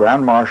to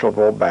Grand Marshal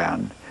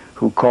Vauban,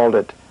 who called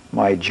it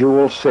 "my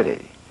jewel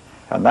city."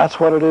 And that's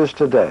what it is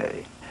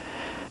today.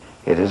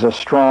 It is a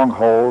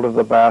stronghold of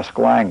the Basque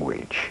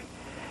language.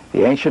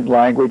 The ancient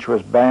language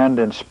was banned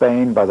in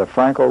Spain by the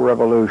Franco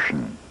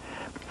Revolution.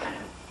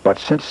 But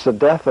since the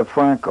death of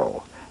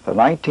Franco, the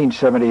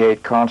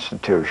 1978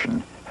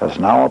 Constitution has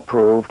now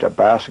approved a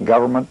Basque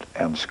government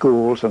and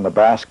schools in the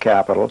Basque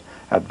capital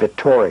at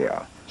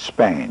Vitoria,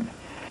 Spain.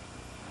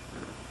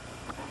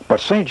 But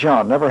St.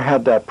 John never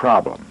had that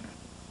problem.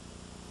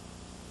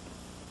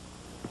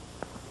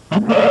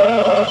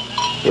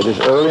 It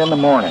is early in the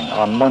morning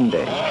on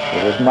Monday.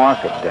 It is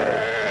market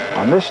day.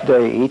 On this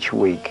day each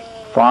week,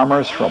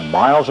 farmers from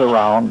miles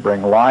around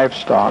bring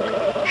livestock,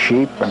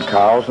 sheep and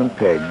cows and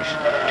pigs,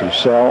 to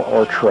sell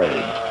or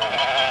trade.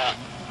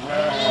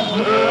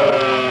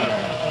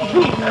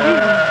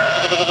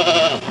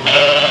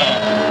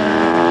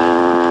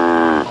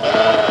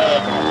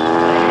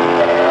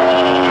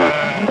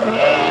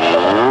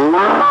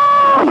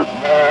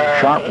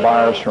 Sharp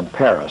buyers from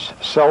Paris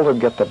seldom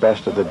get the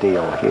best of the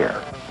deal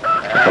here.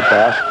 If the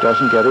Basque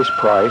doesn't get his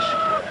price,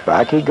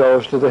 back he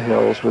goes to the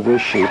hills with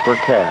his sheep or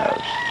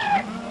calves.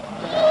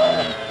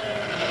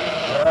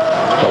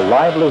 The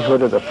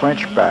livelihood of the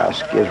French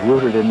Basque is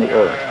rooted in the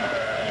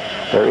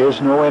earth. There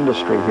is no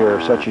industry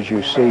here such as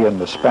you see in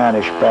the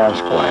Spanish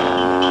Basque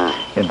land.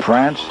 In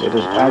France, it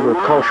is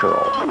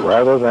agricultural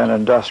rather than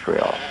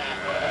industrial.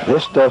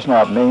 This does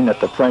not mean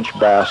that the French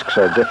Basques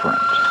are different.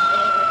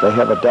 They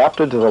have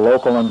adapted to the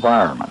local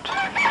environment,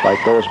 like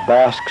those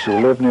Basques who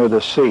live near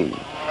the sea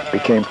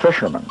became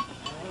fishermen,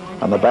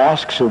 and the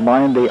Basques who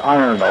mined the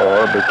iron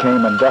ore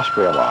became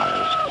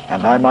industrialized.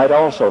 And I might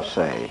also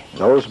say,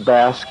 those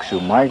Basques who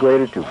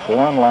migrated to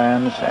foreign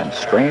lands and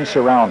strange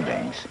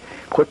surroundings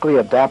quickly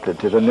adapted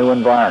to the new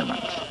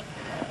environment.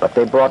 But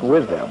they brought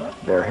with them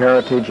their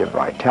heritage of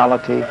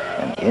vitality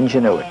and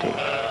ingenuity.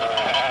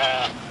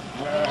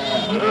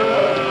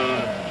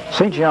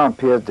 St.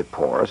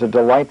 Jean-Pied-de-Port is a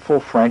delightful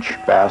French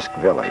Basque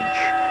village.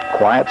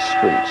 Quiet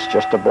streets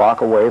just a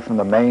block away from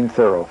the main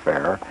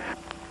thoroughfare,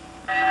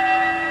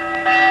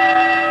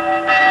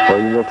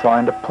 where you will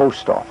find a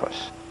post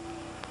office,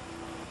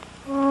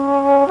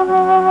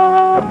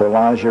 a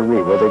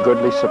boulangerie with a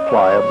goodly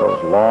supply of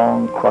those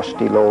long,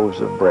 crusty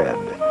loaves of bread.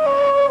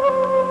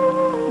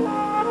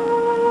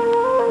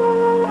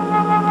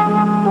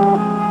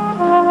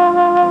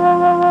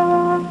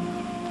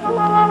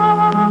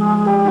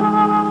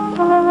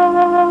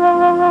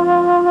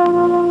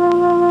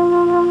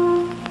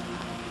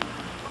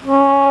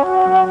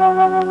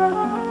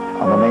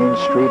 On the main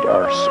street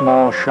are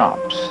small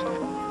shops.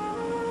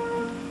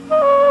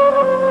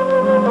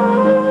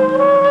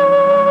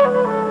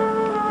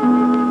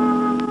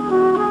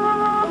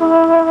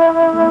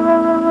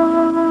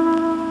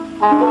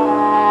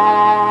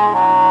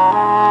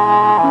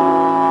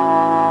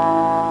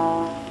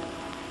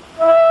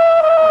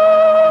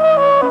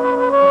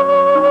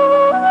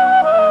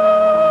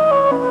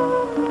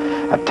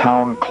 A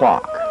town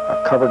clock,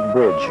 a covered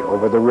bridge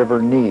over the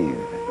river Neve.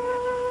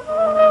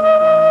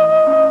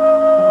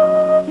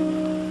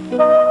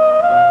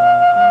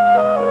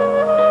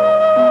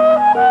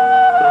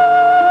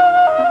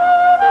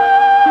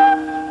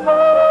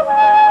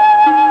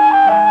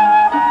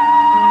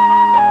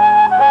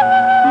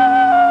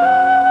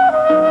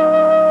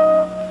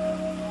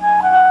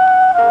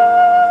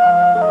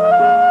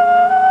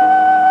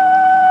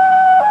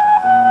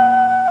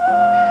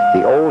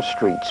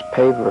 Streets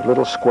paved with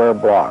little square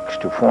blocks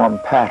to form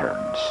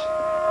patterns.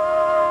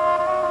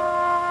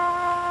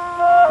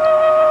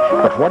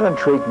 But what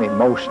intrigued me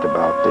most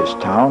about this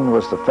town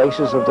was the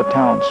faces of the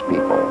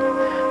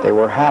townspeople. They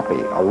were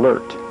happy,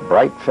 alert,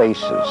 bright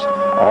faces,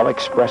 all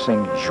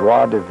expressing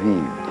joie de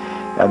vivre,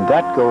 and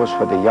that goes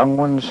for the young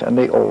ones and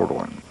the old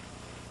ones.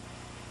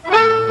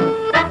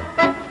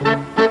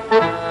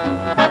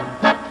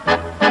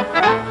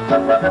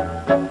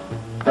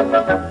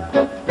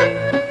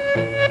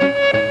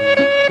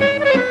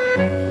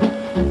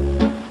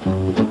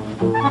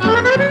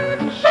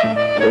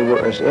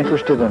 As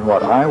interested in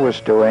what I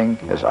was doing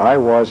as I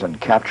was in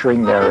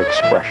capturing their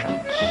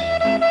expressions.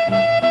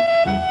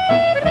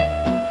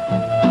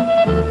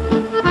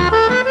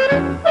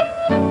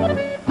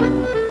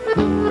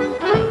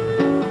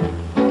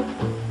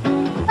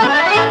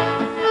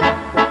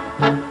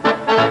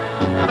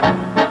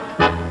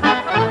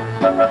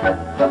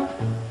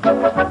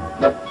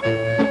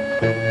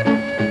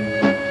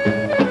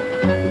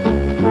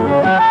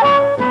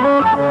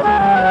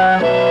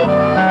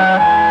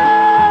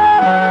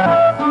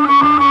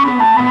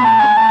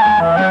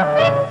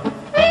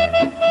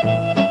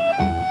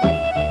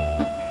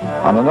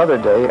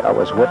 day, I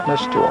was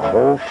witness to a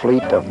whole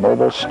fleet of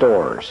mobile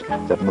stores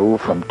that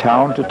moved from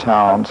town to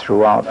town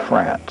throughout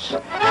France.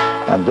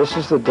 And this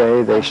is the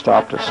day they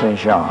stopped at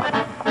Saint-Jean.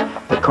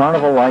 The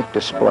carnival-like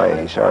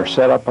displays are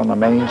set up on the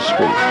main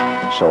street,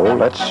 so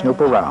let's snoop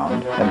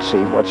around and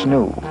see what's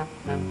new.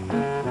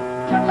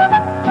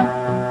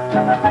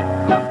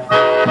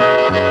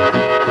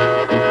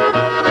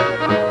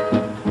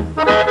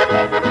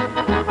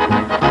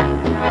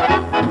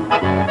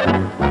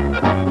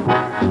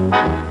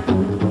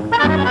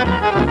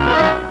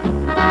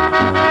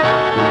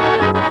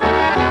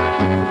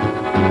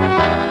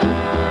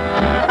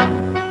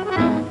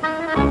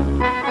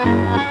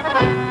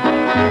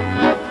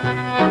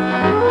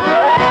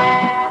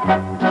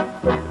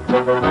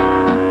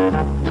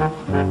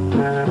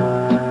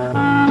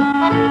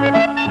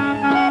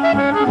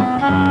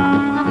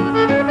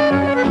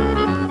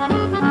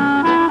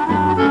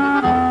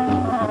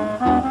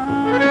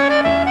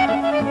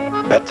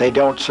 Bet they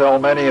don't sell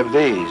many of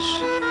these.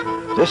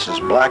 This is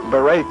Black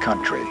Beret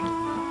country.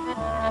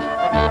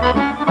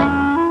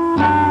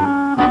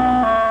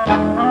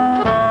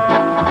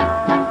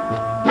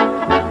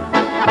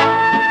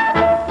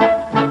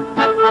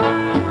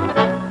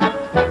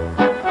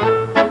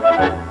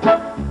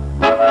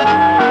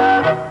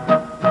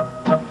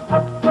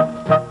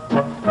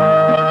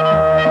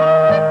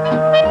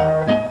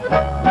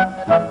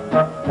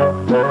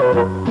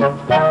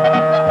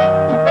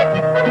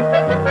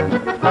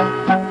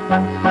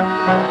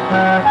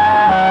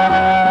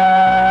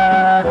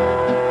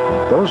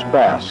 Those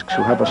Basques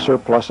who have a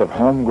surplus of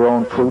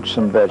homegrown fruits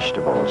and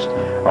vegetables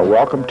are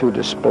welcome to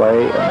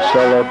display and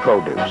sell their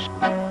produce.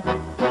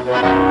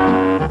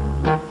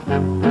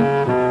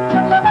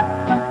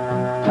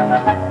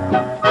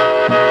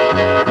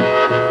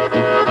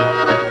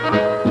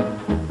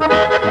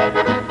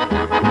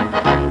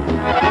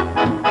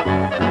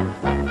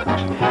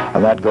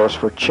 And that goes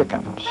for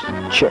chickens,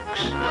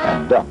 chicks,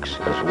 and ducks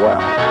as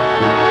well.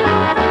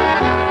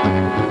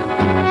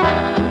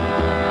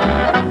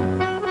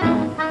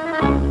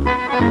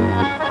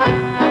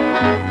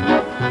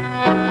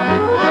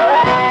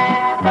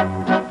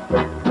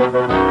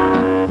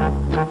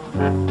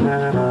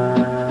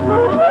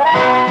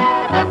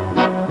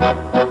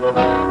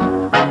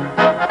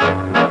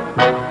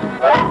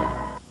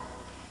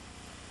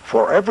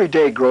 For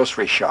everyday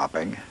grocery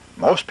shopping,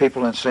 most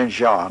people in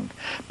Saint-Jean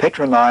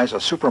patronize a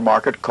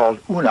supermarket called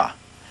Una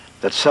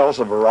that sells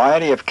a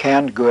variety of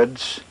canned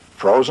goods,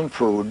 frozen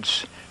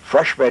foods,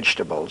 fresh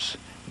vegetables,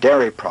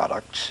 dairy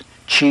products,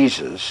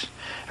 cheeses,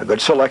 a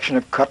good selection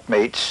of cut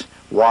meats,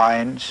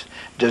 wines,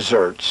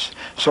 desserts,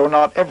 so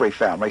not every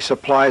family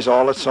supplies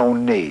all its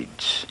own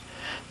needs.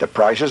 The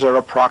prices are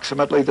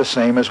approximately the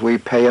same as we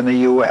pay in the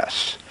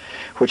U.S.,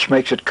 which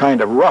makes it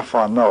kind of rough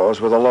on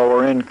those with a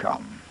lower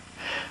income.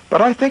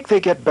 But I think they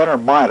get better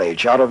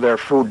mileage out of their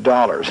food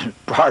dollars.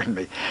 Pardon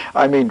me,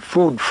 I mean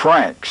food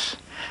francs.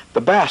 The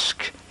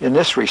Basques, in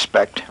this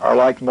respect, are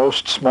like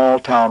most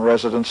small-town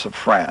residents of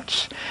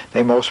France.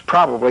 They most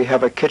probably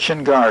have a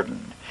kitchen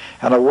garden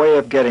and a way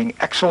of getting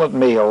excellent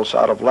meals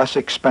out of less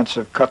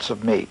expensive cuts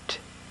of meat.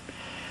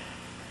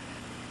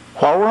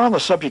 While we're on the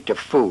subject of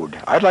food,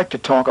 I'd like to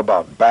talk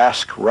about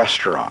Basque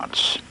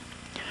restaurants.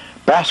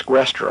 Basque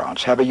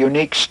restaurants have a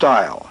unique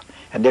style.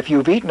 And if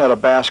you've eaten at a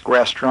Basque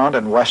restaurant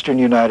in western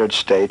United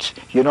States,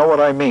 you know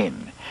what I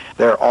mean.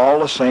 They're all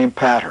the same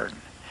pattern.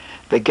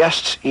 The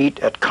guests eat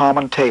at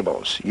common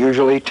tables,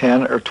 usually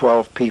 10 or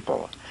 12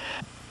 people.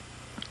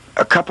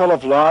 A couple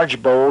of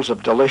large bowls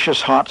of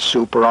delicious hot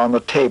soup are on the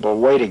table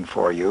waiting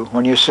for you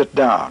when you sit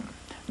down.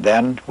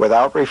 Then,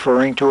 without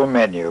referring to a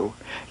menu,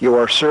 you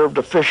are served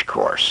a fish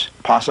course,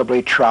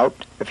 possibly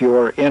trout if you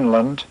are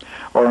inland,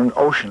 or an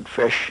ocean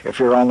fish if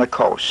you're on the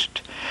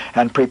coast,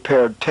 and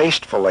prepared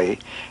tastefully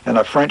in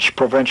a French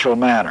provincial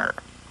manner.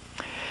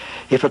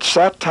 If it's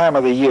that time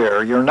of the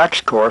year, your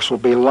next course will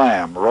be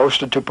lamb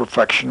roasted to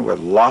perfection with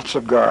lots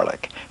of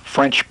garlic,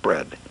 French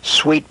bread,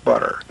 sweet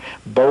butter,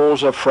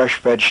 bowls of fresh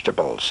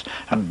vegetables,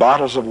 and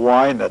bottles of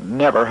wine that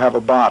never have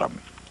a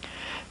bottom.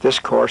 This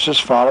course is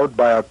followed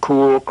by a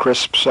cool,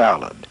 crisp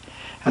salad,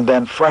 and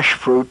then fresh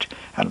fruit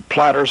and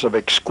platters of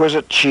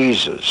exquisite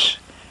cheeses.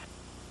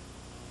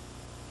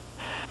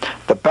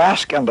 The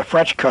Basque and the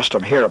French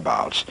custom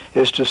hereabouts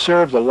is to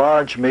serve the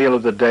large meal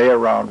of the day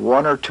around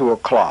 1 or 2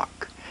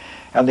 o'clock,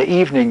 and the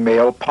evening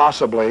meal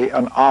possibly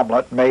an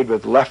omelet made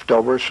with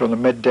leftovers from the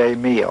midday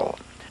meal.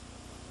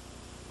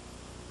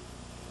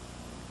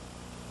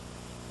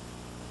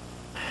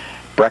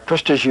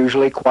 Breakfast is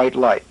usually quite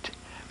light,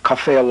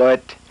 café au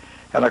lait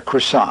and a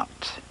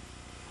croissant.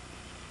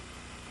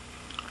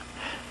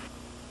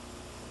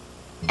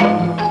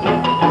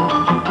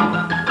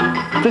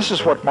 This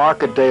is what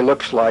market day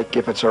looks like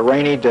if it's a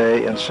rainy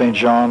day in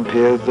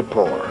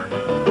Saint-Jean-Pied-de-Port.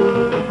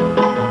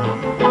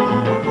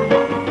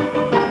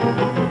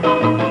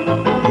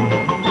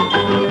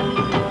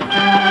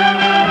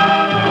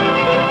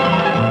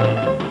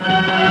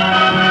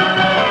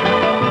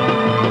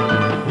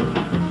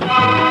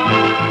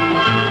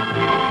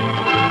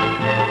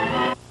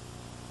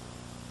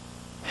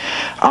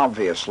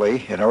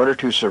 Obviously, in order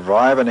to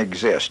survive and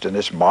exist in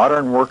this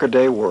modern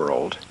workaday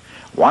world,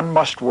 one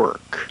must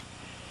work.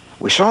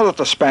 We saw that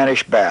the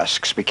Spanish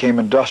Basques became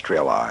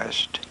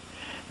industrialized.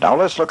 Now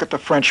let's look at the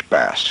French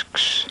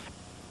Basques.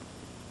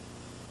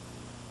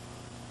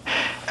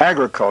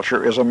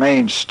 Agriculture is a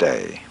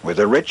mainstay. With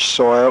the rich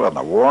soil and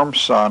the warm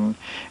sun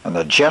and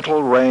the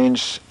gentle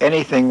rains,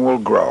 anything will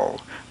grow.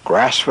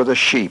 Grass for the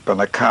sheep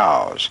and the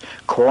cows,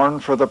 corn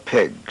for the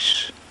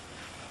pigs.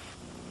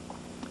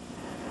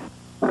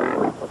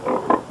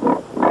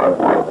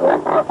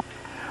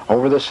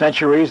 Over the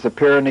centuries, the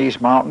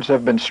Pyrenees Mountains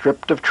have been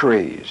stripped of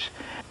trees.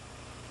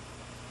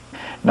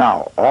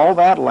 Now, all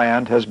that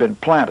land has been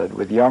planted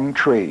with young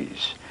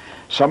trees.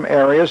 Some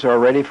areas are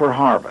ready for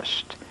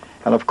harvest.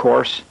 And of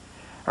course,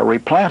 a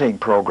replanting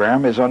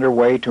program is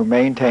underway to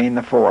maintain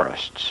the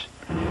forests.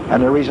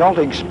 And the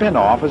resulting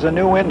spin-off is a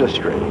new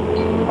industry,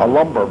 a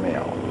lumber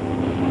mill.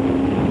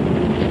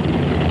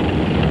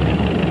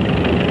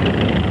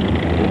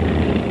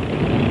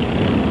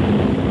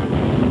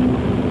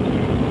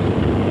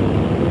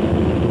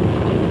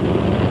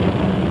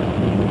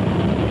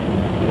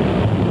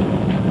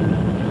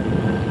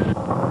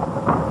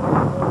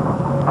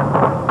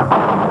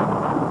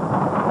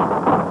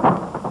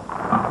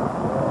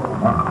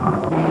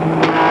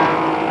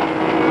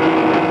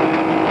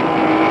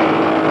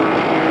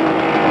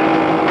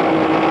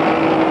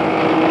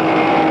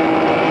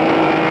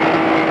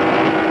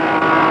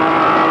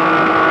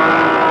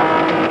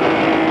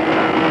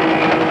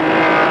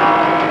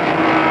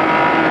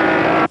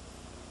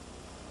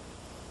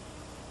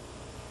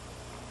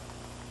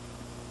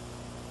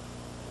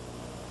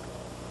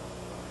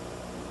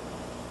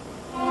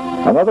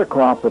 Another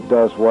crop that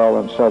does well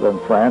in southern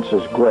France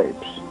is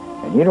grapes.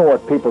 And you know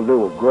what people do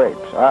with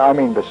grapes? I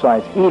mean,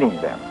 besides eating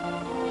them,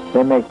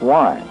 they make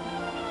wine.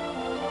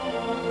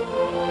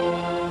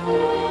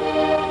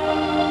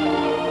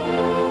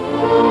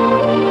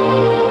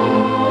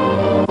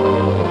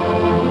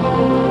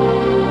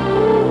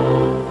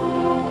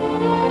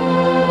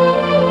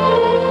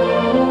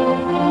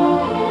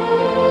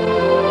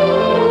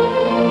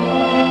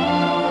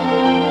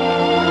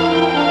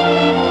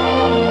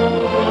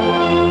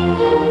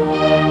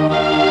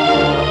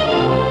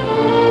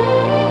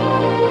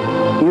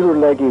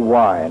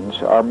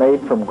 Wines are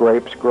made from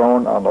grapes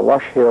grown on the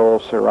lush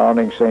hills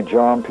surrounding St.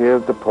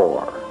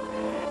 Jean-Pied-de-Port.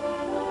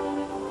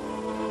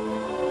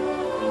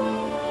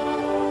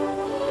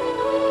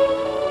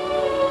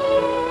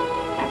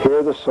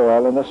 Here the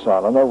soil and the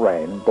sun and the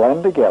rain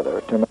blend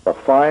together to make a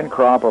fine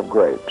crop of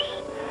grapes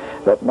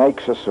that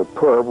makes a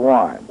superb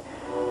wine.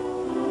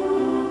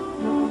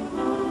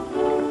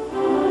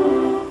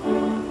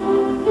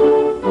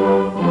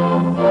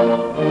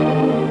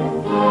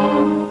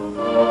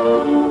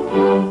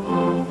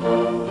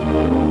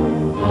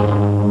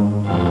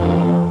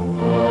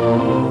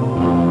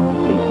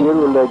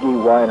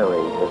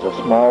 Winery is a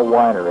small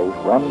winery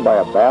run by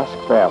a Basque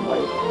family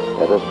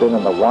that has been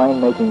in the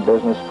winemaking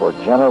business for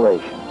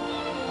generations.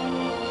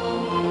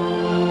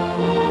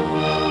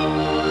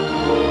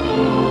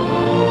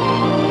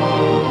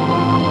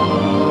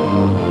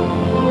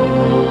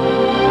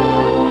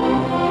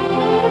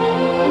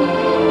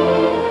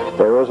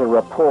 There is a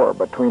rapport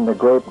between the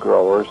grape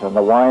growers and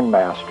the wine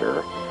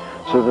master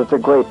so that the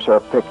grapes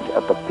are picked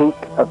at the peak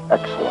of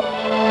excellence.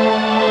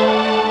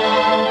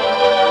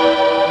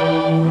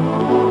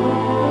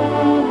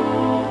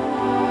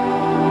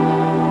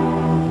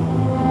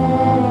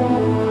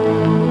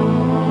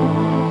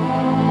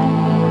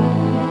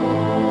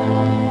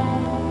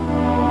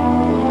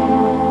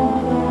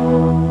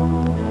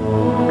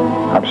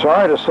 I'm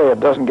sorry to say it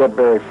doesn't get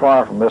very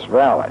far from this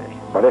valley,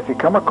 but if you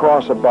come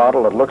across a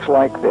bottle that looks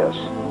like this,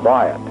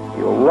 buy it.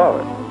 You'll love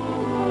it.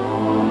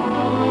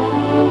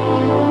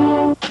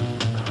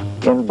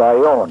 In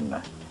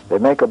Bayonne, they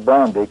make a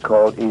brandy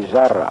called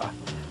Izarra,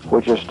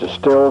 which is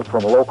distilled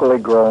from locally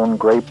grown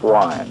grape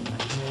wine.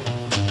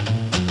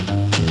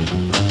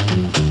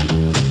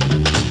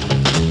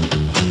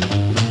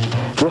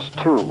 This,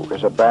 too,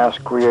 is a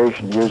Basque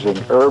creation using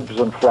herbs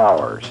and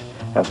flowers,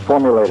 and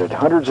formulated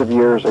hundreds of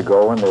years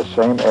ago in this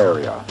same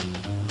area.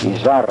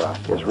 Izarra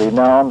is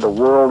renowned the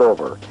world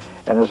over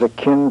and is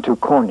akin to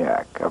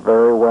cognac, a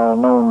very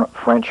well-known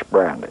French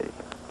brandy.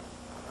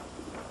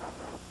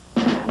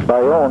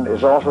 Bayonne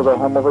is also the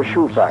home of a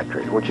shoe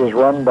factory, which is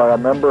run by a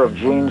member of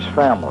Jean's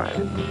family.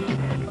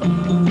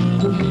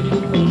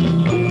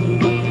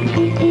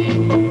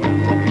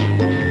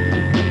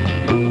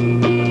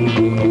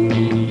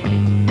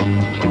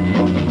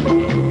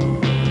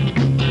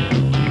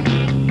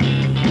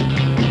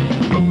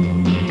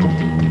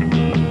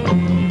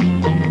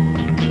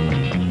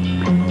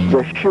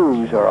 The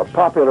shoes are a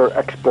popular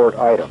export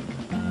item.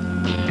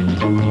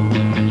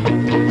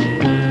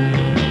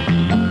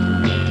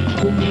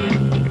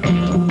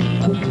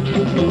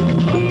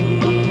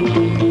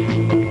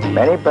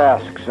 Many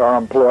Basques are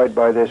employed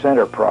by this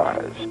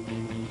enterprise.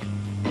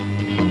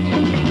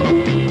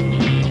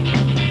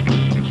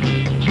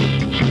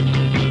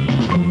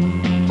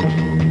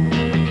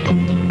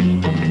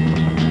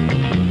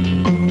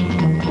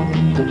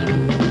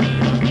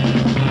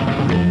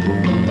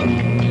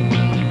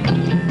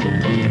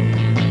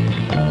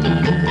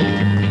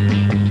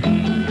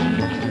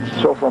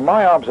 from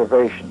my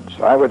observations,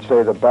 I would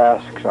say the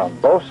Basques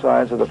on both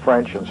sides of the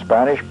French and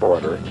Spanish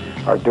border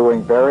are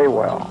doing very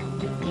well.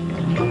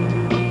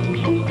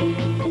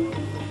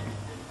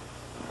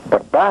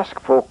 But Basque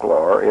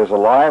folklore is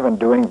alive and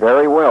doing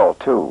very well,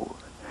 too.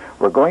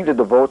 We're going to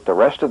devote the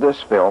rest of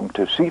this film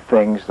to see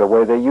things the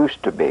way they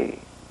used to be.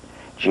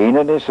 Jean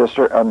and his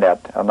sister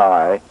Annette and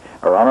I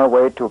are on our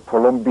way to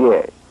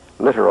Colombier,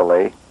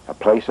 literally a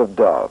place of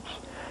doves,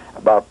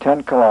 about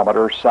 10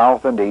 kilometers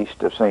south and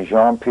east of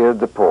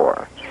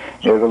Saint-Jean-Pied-de-Port,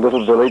 near the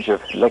little village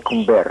of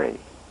Lecumberri.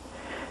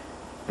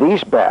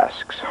 These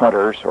Basques,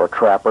 hunters or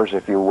trappers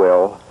if you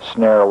will,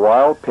 snare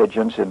wild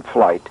pigeons in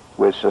flight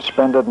with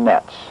suspended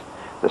nets,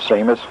 the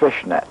same as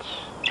fish nets.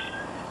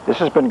 This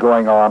has been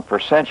going on for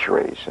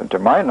centuries, and to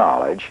my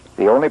knowledge,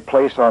 the only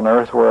place on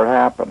earth where it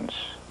happens.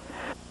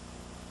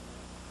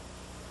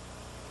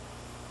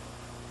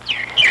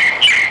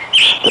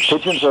 The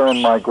pigeons are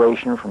in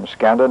migration from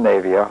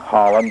Scandinavia,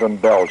 Holland,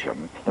 and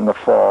Belgium in the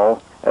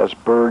fall as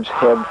birds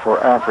head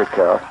for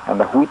Africa and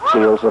the wheat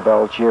fields of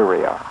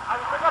Algeria.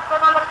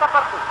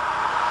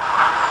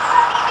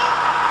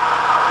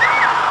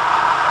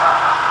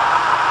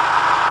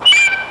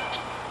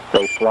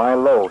 They fly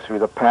low through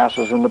the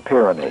passes in the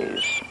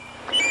Pyrenees.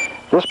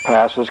 This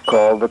pass is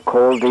called the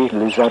Col de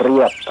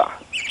Lizarrieta.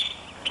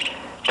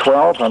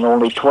 12 and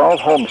only 12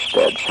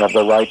 homesteads have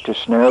the right to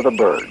snare the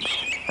birds,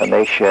 and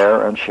they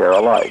share and share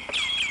alike.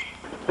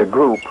 The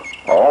group,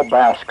 all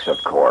Basques of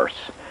course,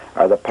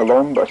 are the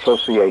Palombe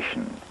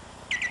Association.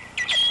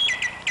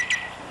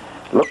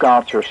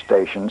 Lookouts are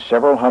stationed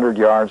several hundred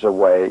yards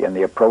away in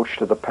the approach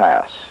to the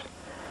pass.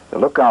 The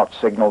lookouts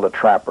signal the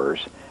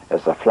trappers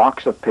as the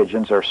flocks of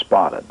pigeons are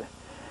spotted.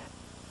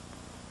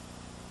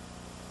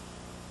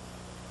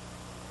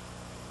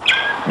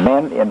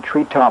 Men in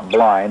treetop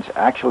blinds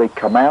actually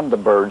command the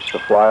birds to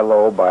fly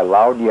low by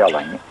loud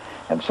yelling,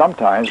 and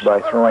sometimes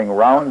by throwing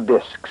round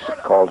discs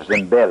called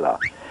zimbela,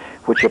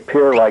 which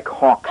appear like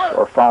hawks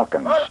or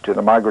falcons to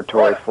the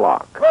migratory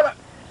flock.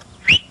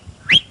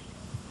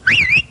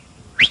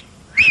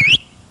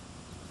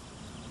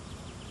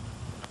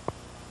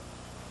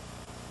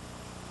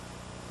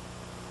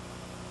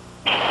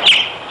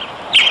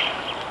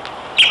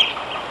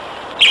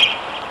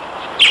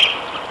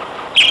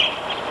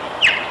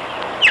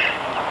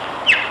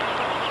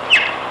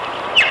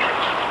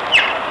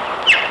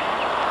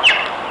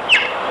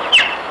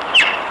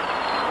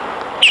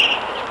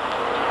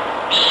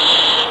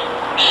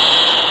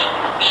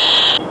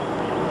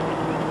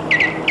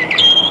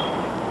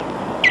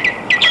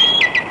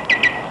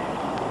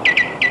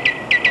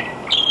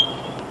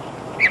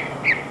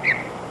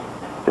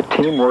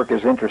 Teamwork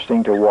is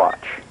interesting to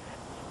watch.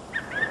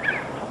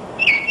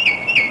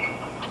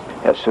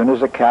 As soon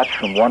as a catch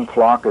from one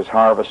flock is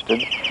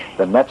harvested,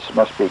 the nets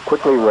must be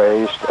quickly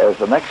raised as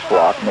the next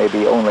flock may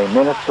be only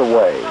minutes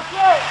away.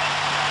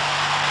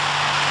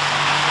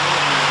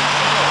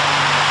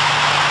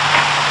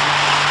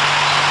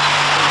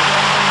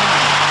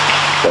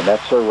 The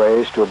nets are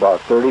raised to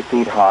about 30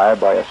 feet high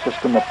by a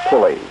system of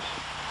pulleys.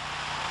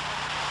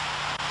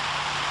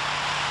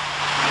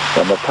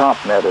 Then the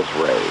top net is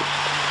raised.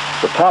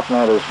 The top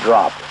net is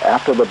dropped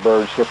after the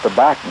birds hit the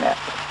back net,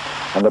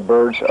 and the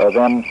birds are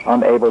then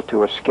unable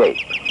to escape.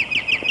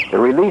 The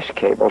release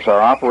cables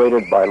are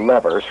operated by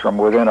levers from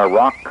within a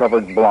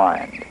rock-covered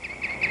blind.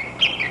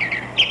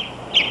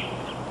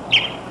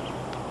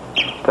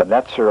 The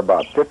nets are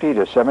about 50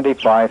 to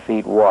 75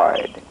 feet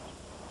wide.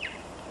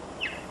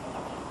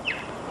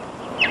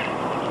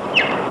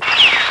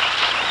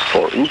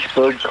 For each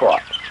bird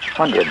caught,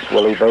 hundreds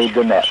will evade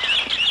the nets.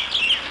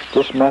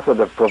 This method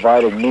of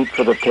providing meat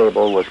for the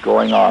table was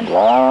going on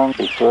long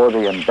before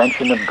the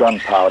invention of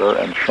gunpowder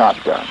and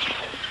shotguns.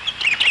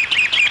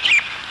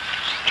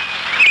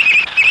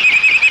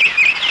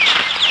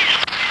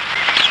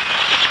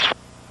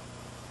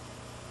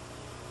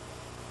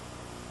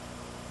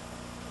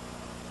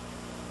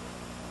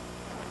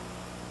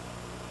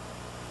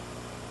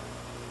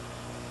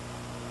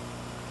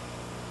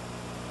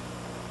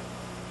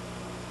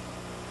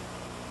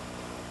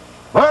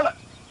 Hola!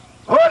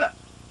 Hola!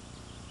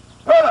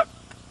 Hola!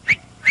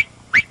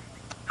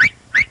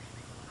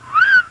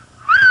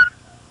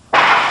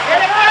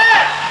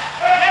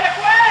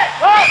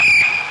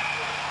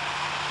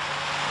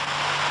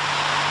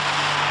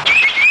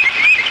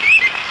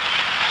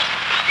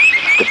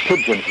 The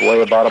pigeons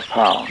weigh about a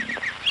pound.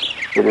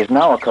 It is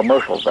now a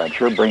commercial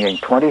venture bringing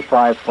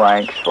 25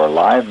 francs for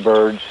live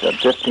birds and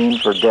 15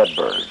 for dead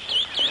birds,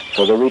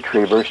 so the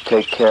retrievers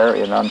take care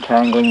in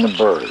untangling the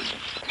bird.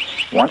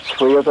 Once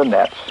free of the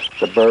nets,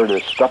 the bird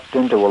is stuffed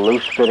into a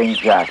loose-fitting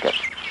jacket.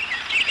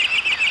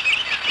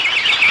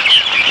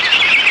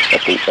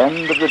 At the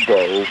end of the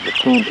day, the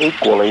team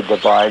equally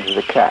divides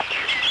the catch,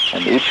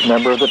 and each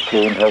member of the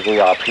team has the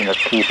option of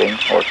keeping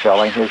or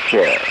selling his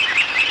share.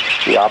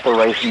 The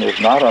operation is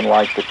not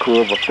unlike the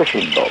crew of a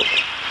fishing boat.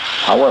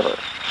 However,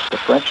 the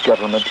French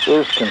government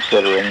is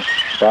considering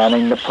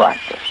banning the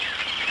practice.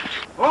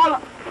 Hola!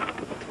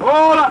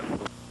 Hola!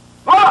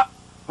 Hola!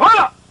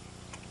 Hola!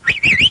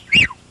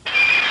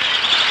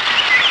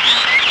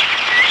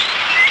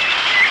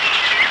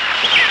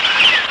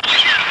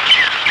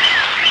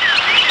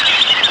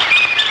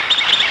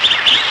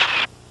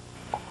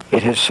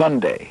 It is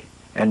Sunday,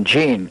 and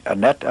Jean,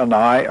 Annette, and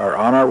I are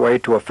on our way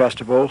to a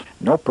festival,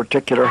 no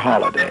particular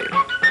holiday,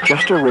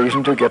 just a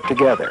reason to get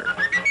together.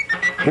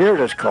 Here it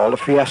is called a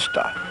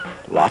fiesta.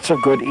 Lots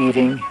of good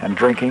eating and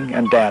drinking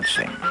and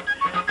dancing.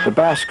 The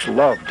Basques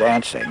love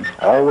dancing,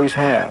 always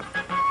have.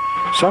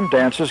 Some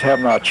dances have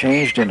not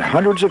changed in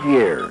hundreds of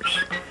years.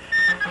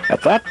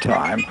 At that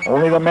time,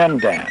 only the men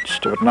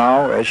danced, but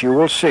now, as you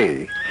will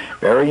see,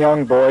 very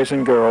young boys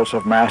and girls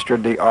have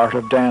mastered the art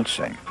of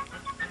dancing.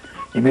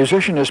 The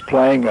musician is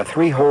playing a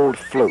three-holed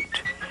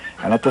flute,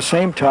 and at the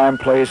same time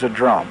plays a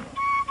drum.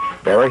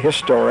 Very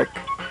historic,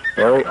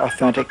 very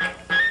authentic,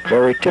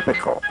 very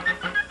typical.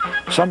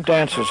 Some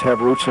dances have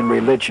roots in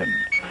religion,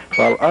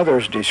 while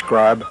others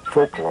describe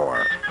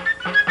folklore.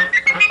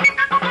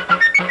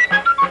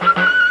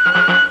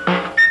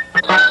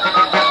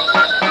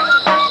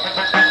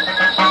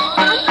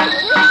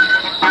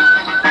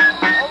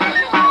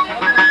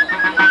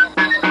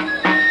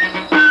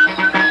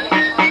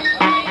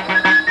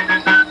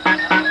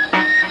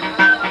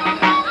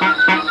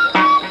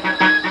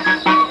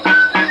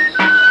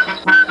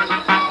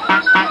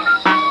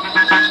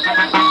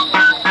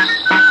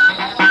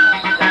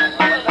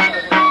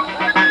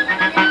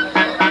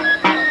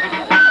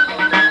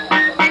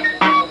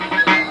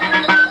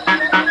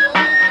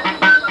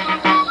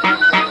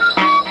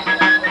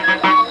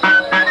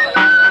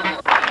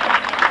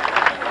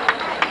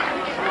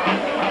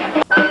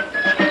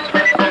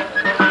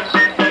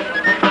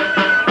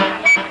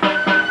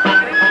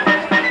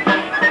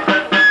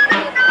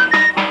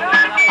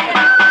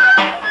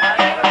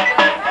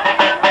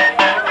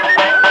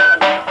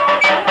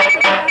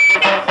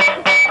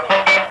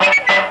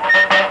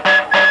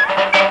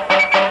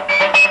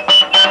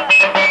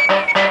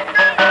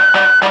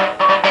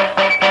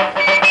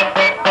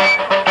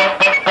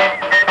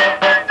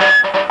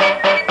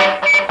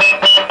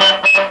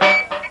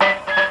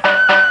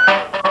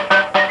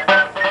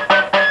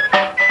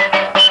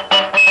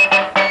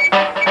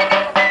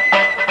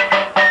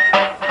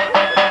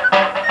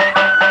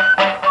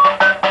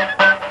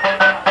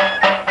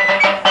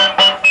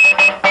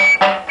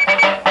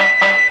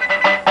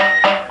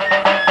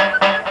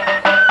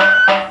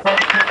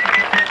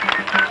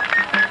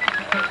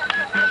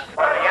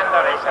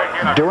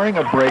 During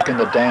a break in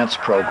the dance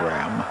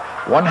program,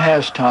 one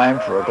has time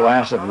for a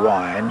glass of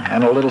wine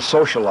and a little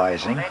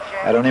socializing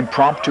at an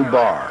impromptu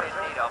bar.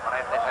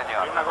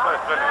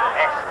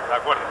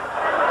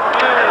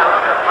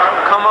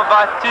 Comment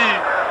vas-tu?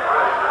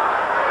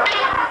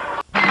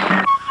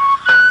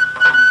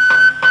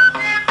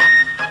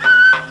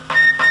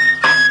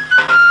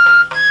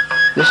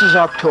 This is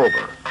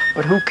October,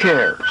 but who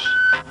cares?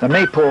 The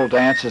maypole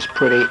dance is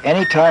pretty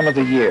any time of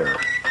the year.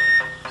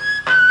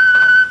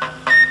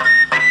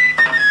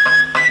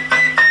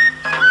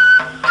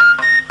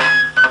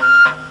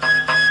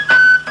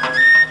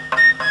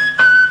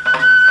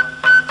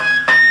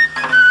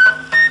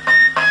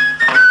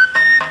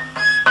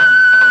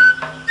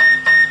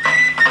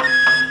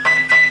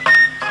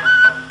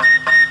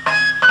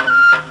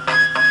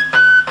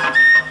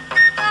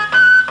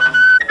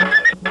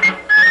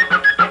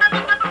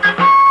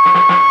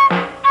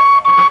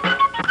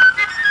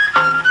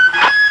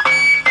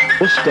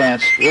 This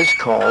dance is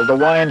called the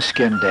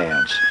wineskin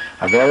dance,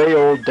 a very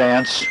old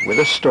dance with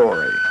a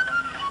story.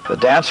 The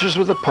dancers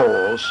with the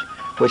poles,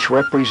 which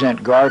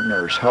represent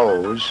gardeners'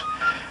 hoes,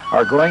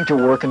 are going to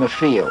work in the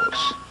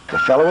fields. The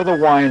fellow with the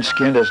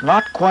wineskin is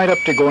not quite up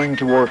to going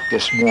to work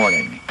this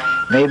morning,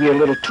 maybe a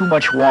little too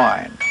much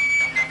wine.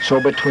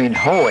 So between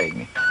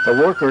hoeing,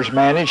 the workers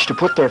manage to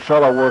put their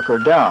fellow worker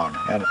down,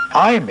 and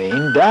I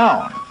mean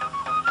down.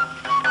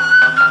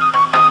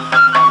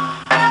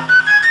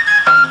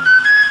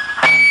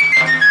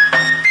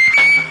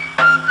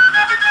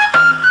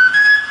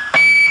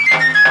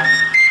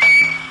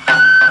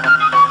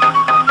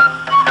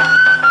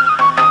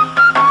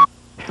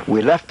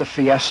 We left the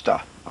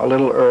fiesta a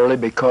little early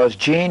because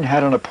Jean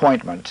had an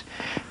appointment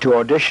to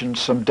audition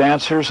some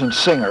dancers and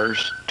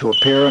singers to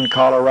appear in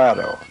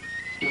Colorado.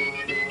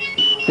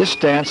 This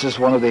dance is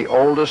one of the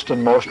oldest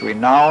and most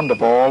renowned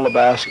of all the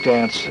Basque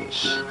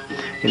dances.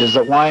 It is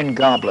the wine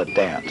goblet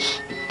dance,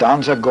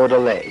 Danza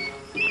Godelé.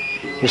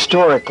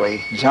 Historically,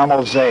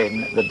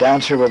 Zamalzain, the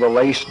dancer with a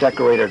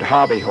lace-decorated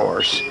hobby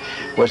horse,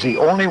 was the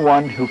only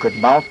one who could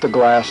mount the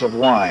glass of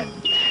wine,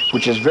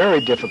 which is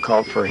very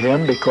difficult for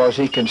him because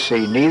he can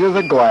see neither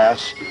the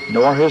glass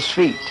nor his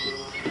feet.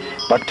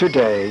 But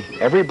today,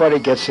 everybody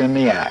gets in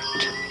the act.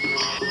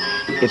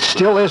 It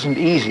still isn't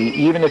easy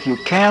even if you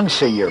can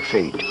see your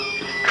feet.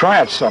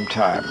 Try it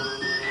sometime.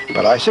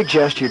 But I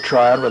suggest you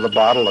try it with a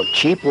bottle of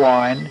cheap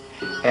wine,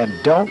 and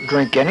don't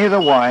drink any of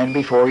the wine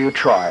before you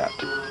try it.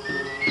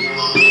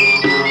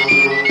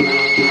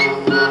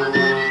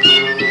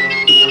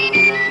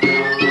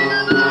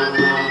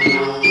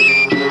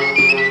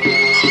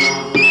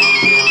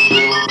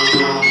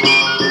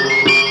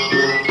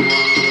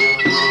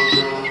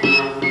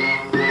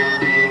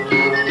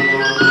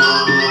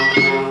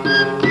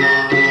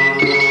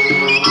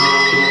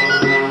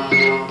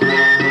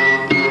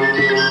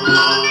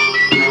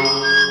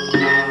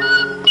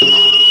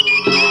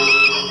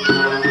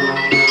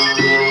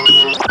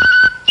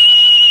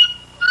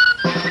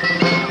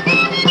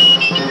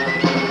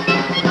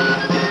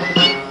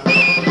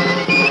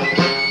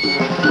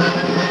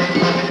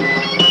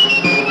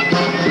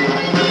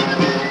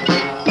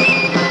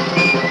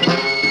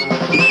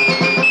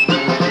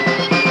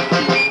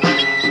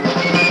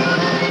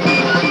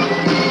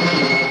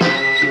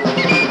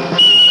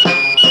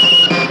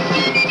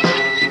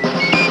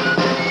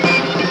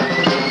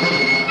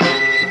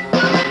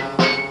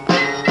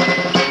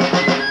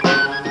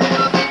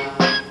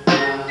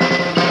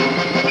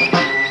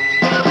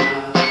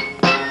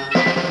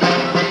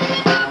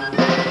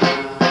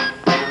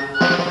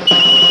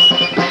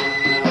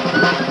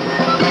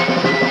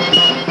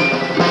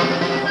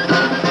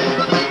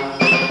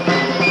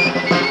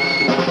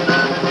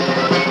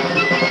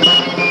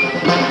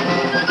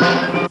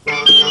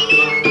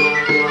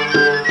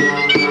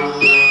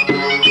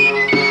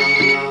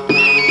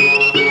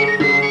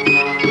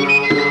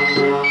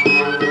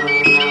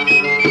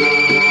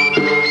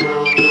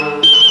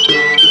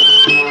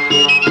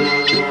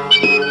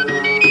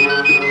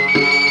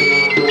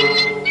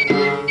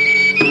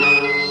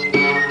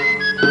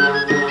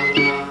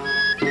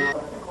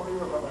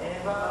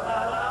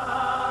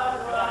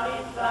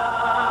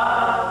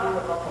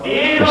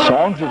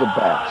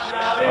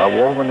 are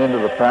woven into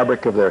the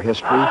fabric of their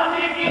history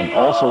and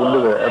also into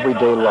their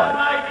everyday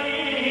life.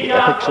 The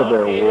epics of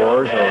their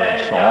wars are in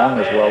song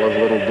as well as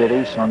little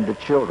ditties sung to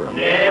children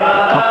to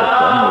comfort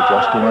them or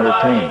just to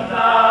entertain them.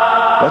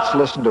 Let's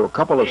listen to a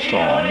couple of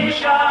songs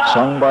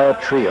sung by a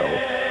trio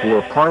who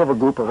are part of a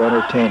group of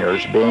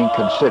entertainers being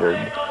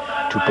considered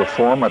to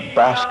perform at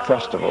Basque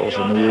festivals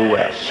in the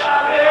U.S.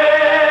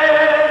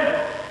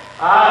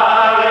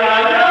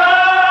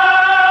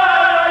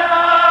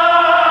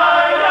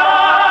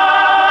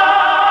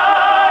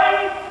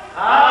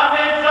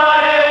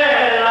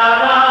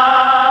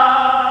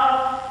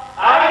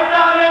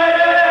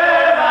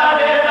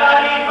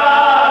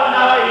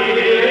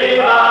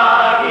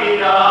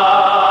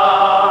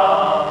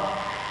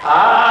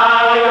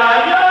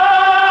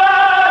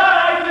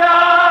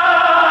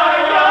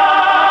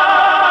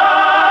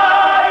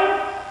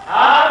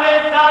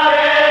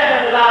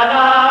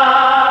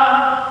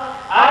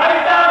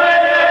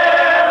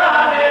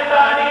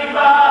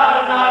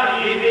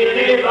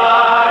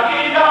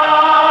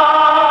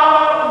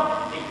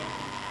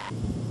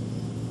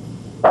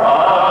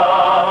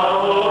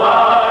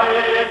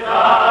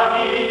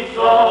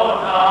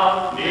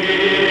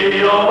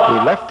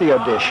 The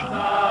audition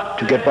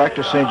to get back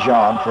to St.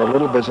 John for a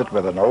little visit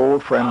with an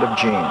old friend of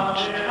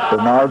Jean's,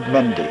 Bernard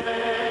Mendy,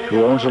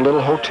 who owns a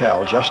little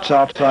hotel just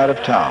outside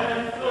of town.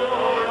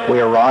 We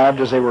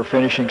arrived as they were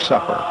finishing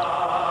supper.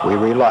 We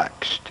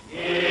relaxed.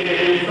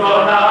 And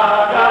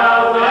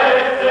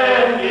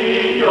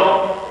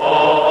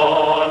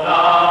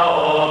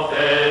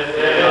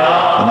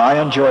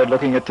I enjoyed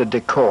looking at the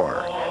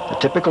decor, the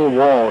typical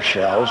wall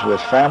shelves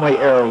with family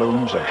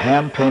heirlooms of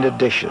hand-painted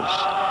dishes.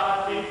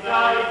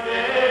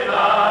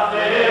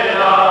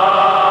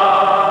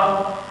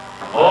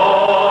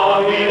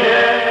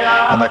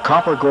 And the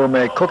copper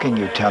gourmet cooking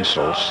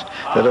utensils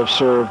that have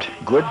served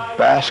good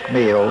Basque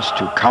meals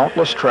to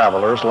countless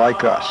travelers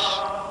like us.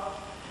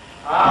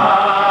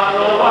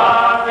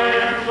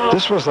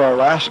 This was our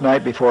last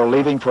night before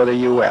leaving for the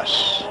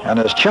U.S., and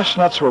as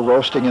chestnuts were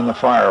roasting in the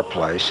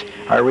fireplace,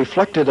 I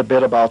reflected a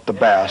bit about the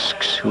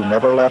Basques who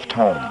never left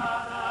home.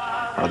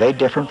 Are they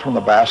different from the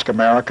Basque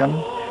American,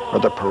 or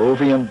the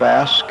Peruvian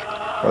Basque,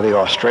 or the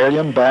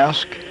Australian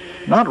Basque?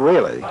 Not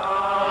really.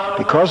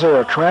 Because they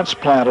are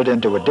transplanted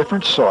into a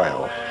different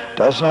soil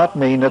does not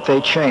mean that they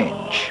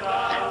change.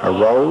 A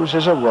rose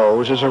is a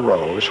rose is a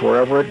rose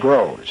wherever it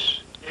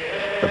grows.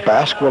 The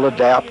Basque will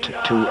adapt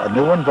to a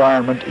new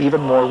environment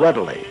even more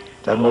readily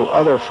than will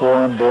other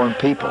foreign-born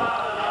people,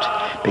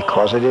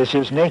 because it is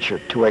his nature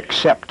to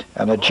accept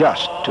and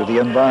adjust to the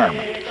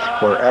environment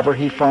wherever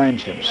he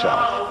finds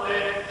himself.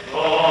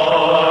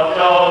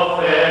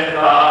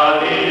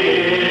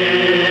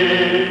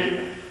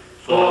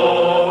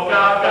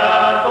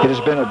 It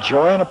has been a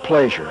joy and a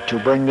pleasure to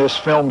bring this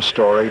film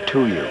story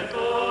to you.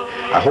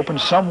 I hope in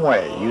some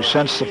way you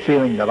sense the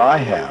feeling that I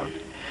have,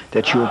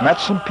 that you have met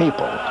some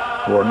people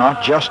who are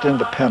not just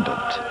independent,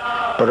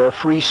 but are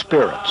free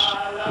spirits,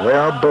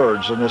 rare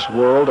birds in this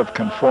world of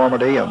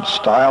conformity and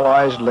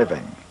stylized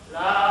living.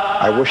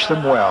 I wish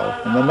them well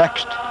in the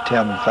next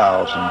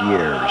 10,000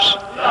 years,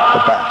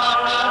 the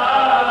Basques.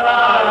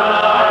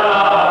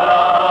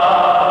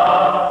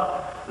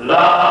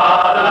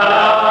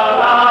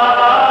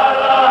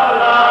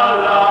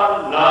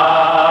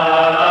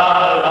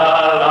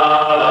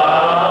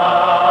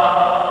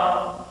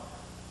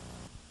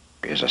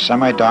 Is a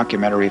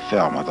semi-documentary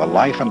film of the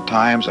life and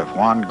times of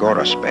Juan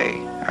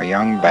Gorospe, a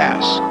young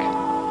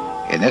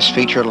Basque. In this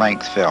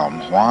feature-length film,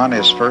 Juan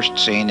is first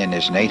seen in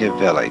his native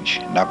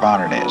village,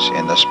 Navarnes,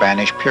 in the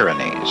Spanish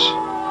Pyrenees.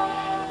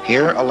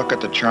 Here, a look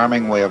at the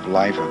charming way of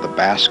life of the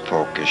Basque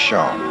folk is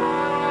shown.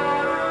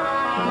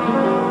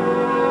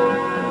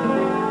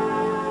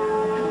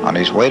 On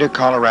his way to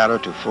Colorado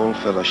to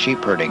fulfill a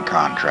sheep herding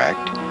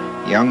contract,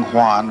 young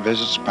Juan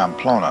visits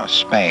Pamplona,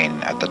 Spain,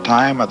 at the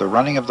time of the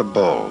running of the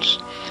bulls,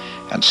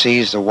 and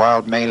sees the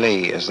wild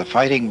melee as the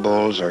fighting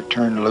bulls are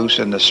turned loose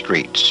in the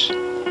streets.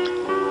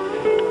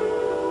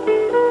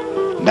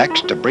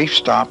 Next, a brief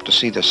stop to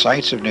see the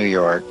sights of New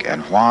York,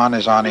 and Juan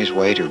is on his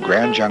way to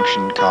Grand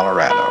Junction,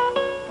 Colorado.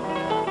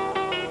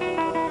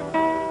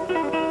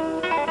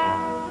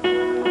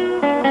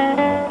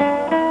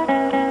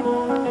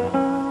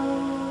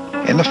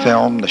 In the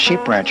film, the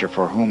sheep rancher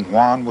for whom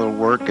Juan will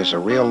work is a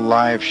real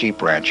live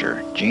sheep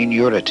rancher, Gene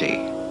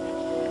Urruty.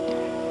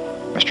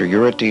 Mr.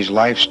 Urruty's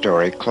life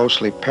story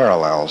closely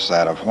parallels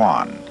that of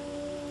Juan.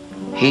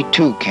 He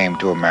too came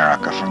to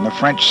America from the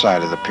French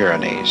side of the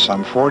Pyrenees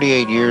some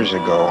 48 years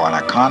ago on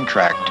a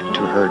contract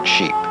to herd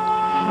sheep.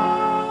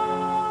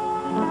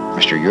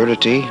 Mr.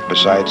 Urruty,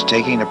 besides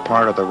taking the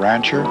part of the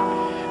rancher,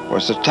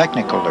 was the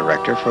technical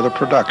director for the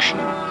production.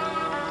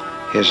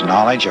 His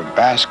knowledge of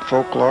Basque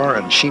folklore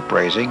and sheep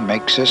raising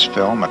makes this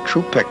film a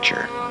true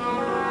picture.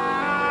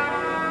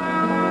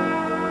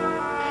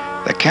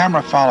 The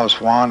camera follows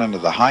Juan into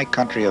the high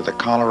country of the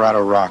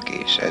Colorado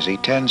Rockies as he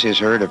tends his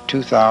herd of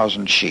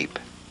 2,000 sheep.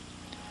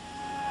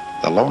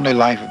 The lonely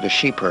life of the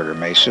sheep herder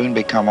may soon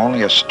become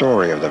only a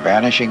story of the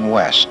vanishing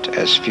West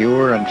as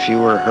fewer and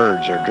fewer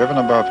herds are driven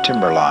above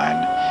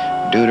timberline,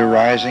 due to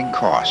rising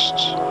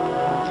costs.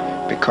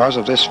 Because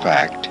of this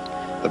fact,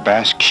 the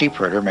Basque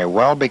sheepherder may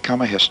well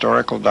become a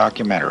historical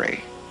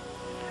documentary.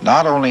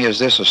 Not only is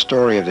this a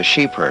story of the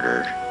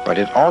sheepherder, but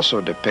it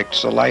also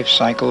depicts the life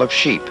cycle of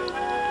sheep.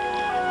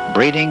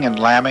 Breeding and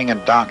lambing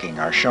and docking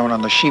are shown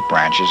on the sheep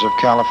ranches of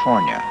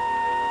California.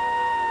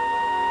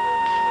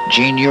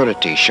 Gene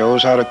Urruty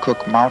shows how to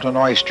cook mountain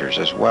oysters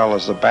as well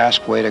as the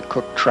Basque way to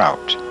cook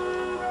trout.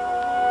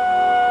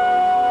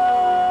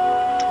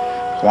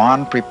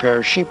 Juan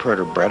prepares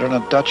sheepherder bread in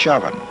a Dutch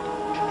oven.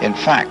 In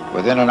fact,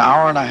 within an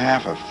hour and a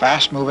half of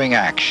fast-moving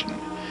action,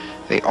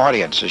 the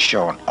audience is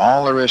shown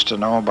all there is to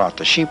know about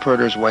the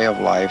sheepherder's way of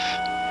life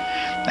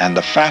and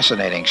the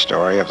fascinating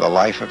story of the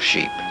life of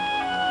sheep.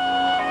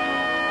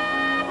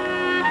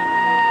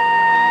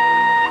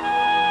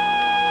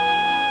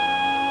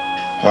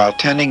 While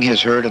tending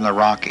his herd in the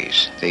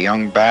Rockies, the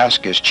young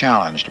Basque is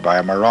challenged by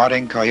a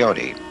marauding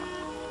coyote.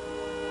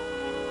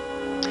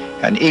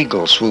 An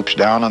eagle swoops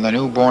down on the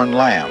newborn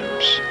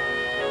lambs,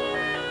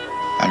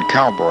 and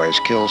cowboys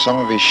kill some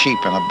of his sheep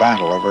in a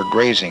battle over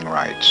grazing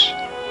rights.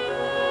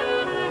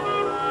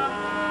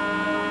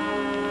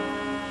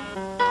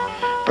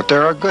 But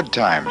there are good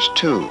times,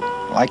 too,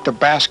 like the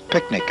Basque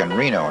picnic in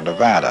Reno,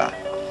 Nevada,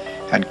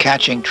 and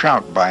catching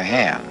trout by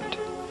hand,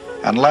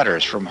 and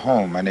letters from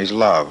home and his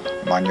love,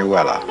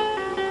 Manuela.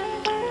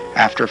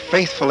 After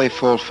faithfully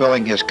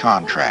fulfilling his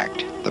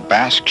contract, the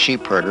Basque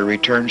sheepherder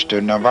returns to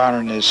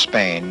Navarrete,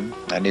 Spain,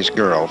 and his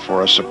girl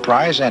for a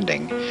surprise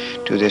ending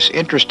to this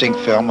interesting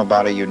film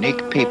about a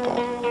unique people.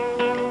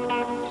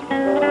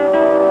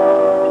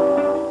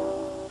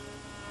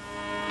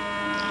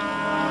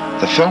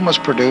 The film was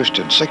produced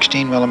in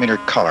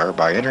 16mm color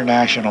by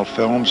International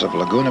Films of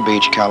Laguna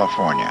Beach,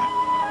 California.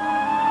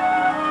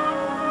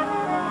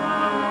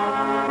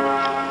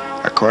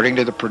 According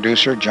to the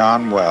producer,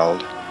 John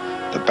Weld,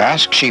 the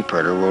Basque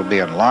sheepherder will be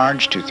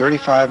enlarged to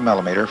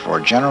 35mm for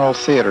general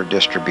theater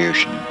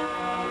distribution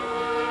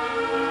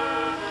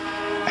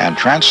and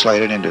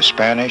translated into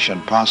Spanish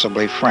and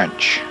possibly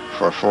French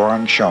for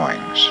foreign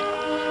showings.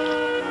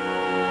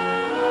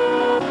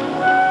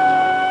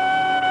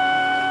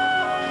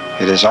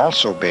 It is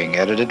also being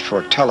edited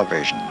for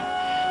television,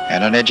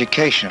 and an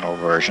educational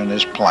version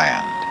is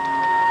planned.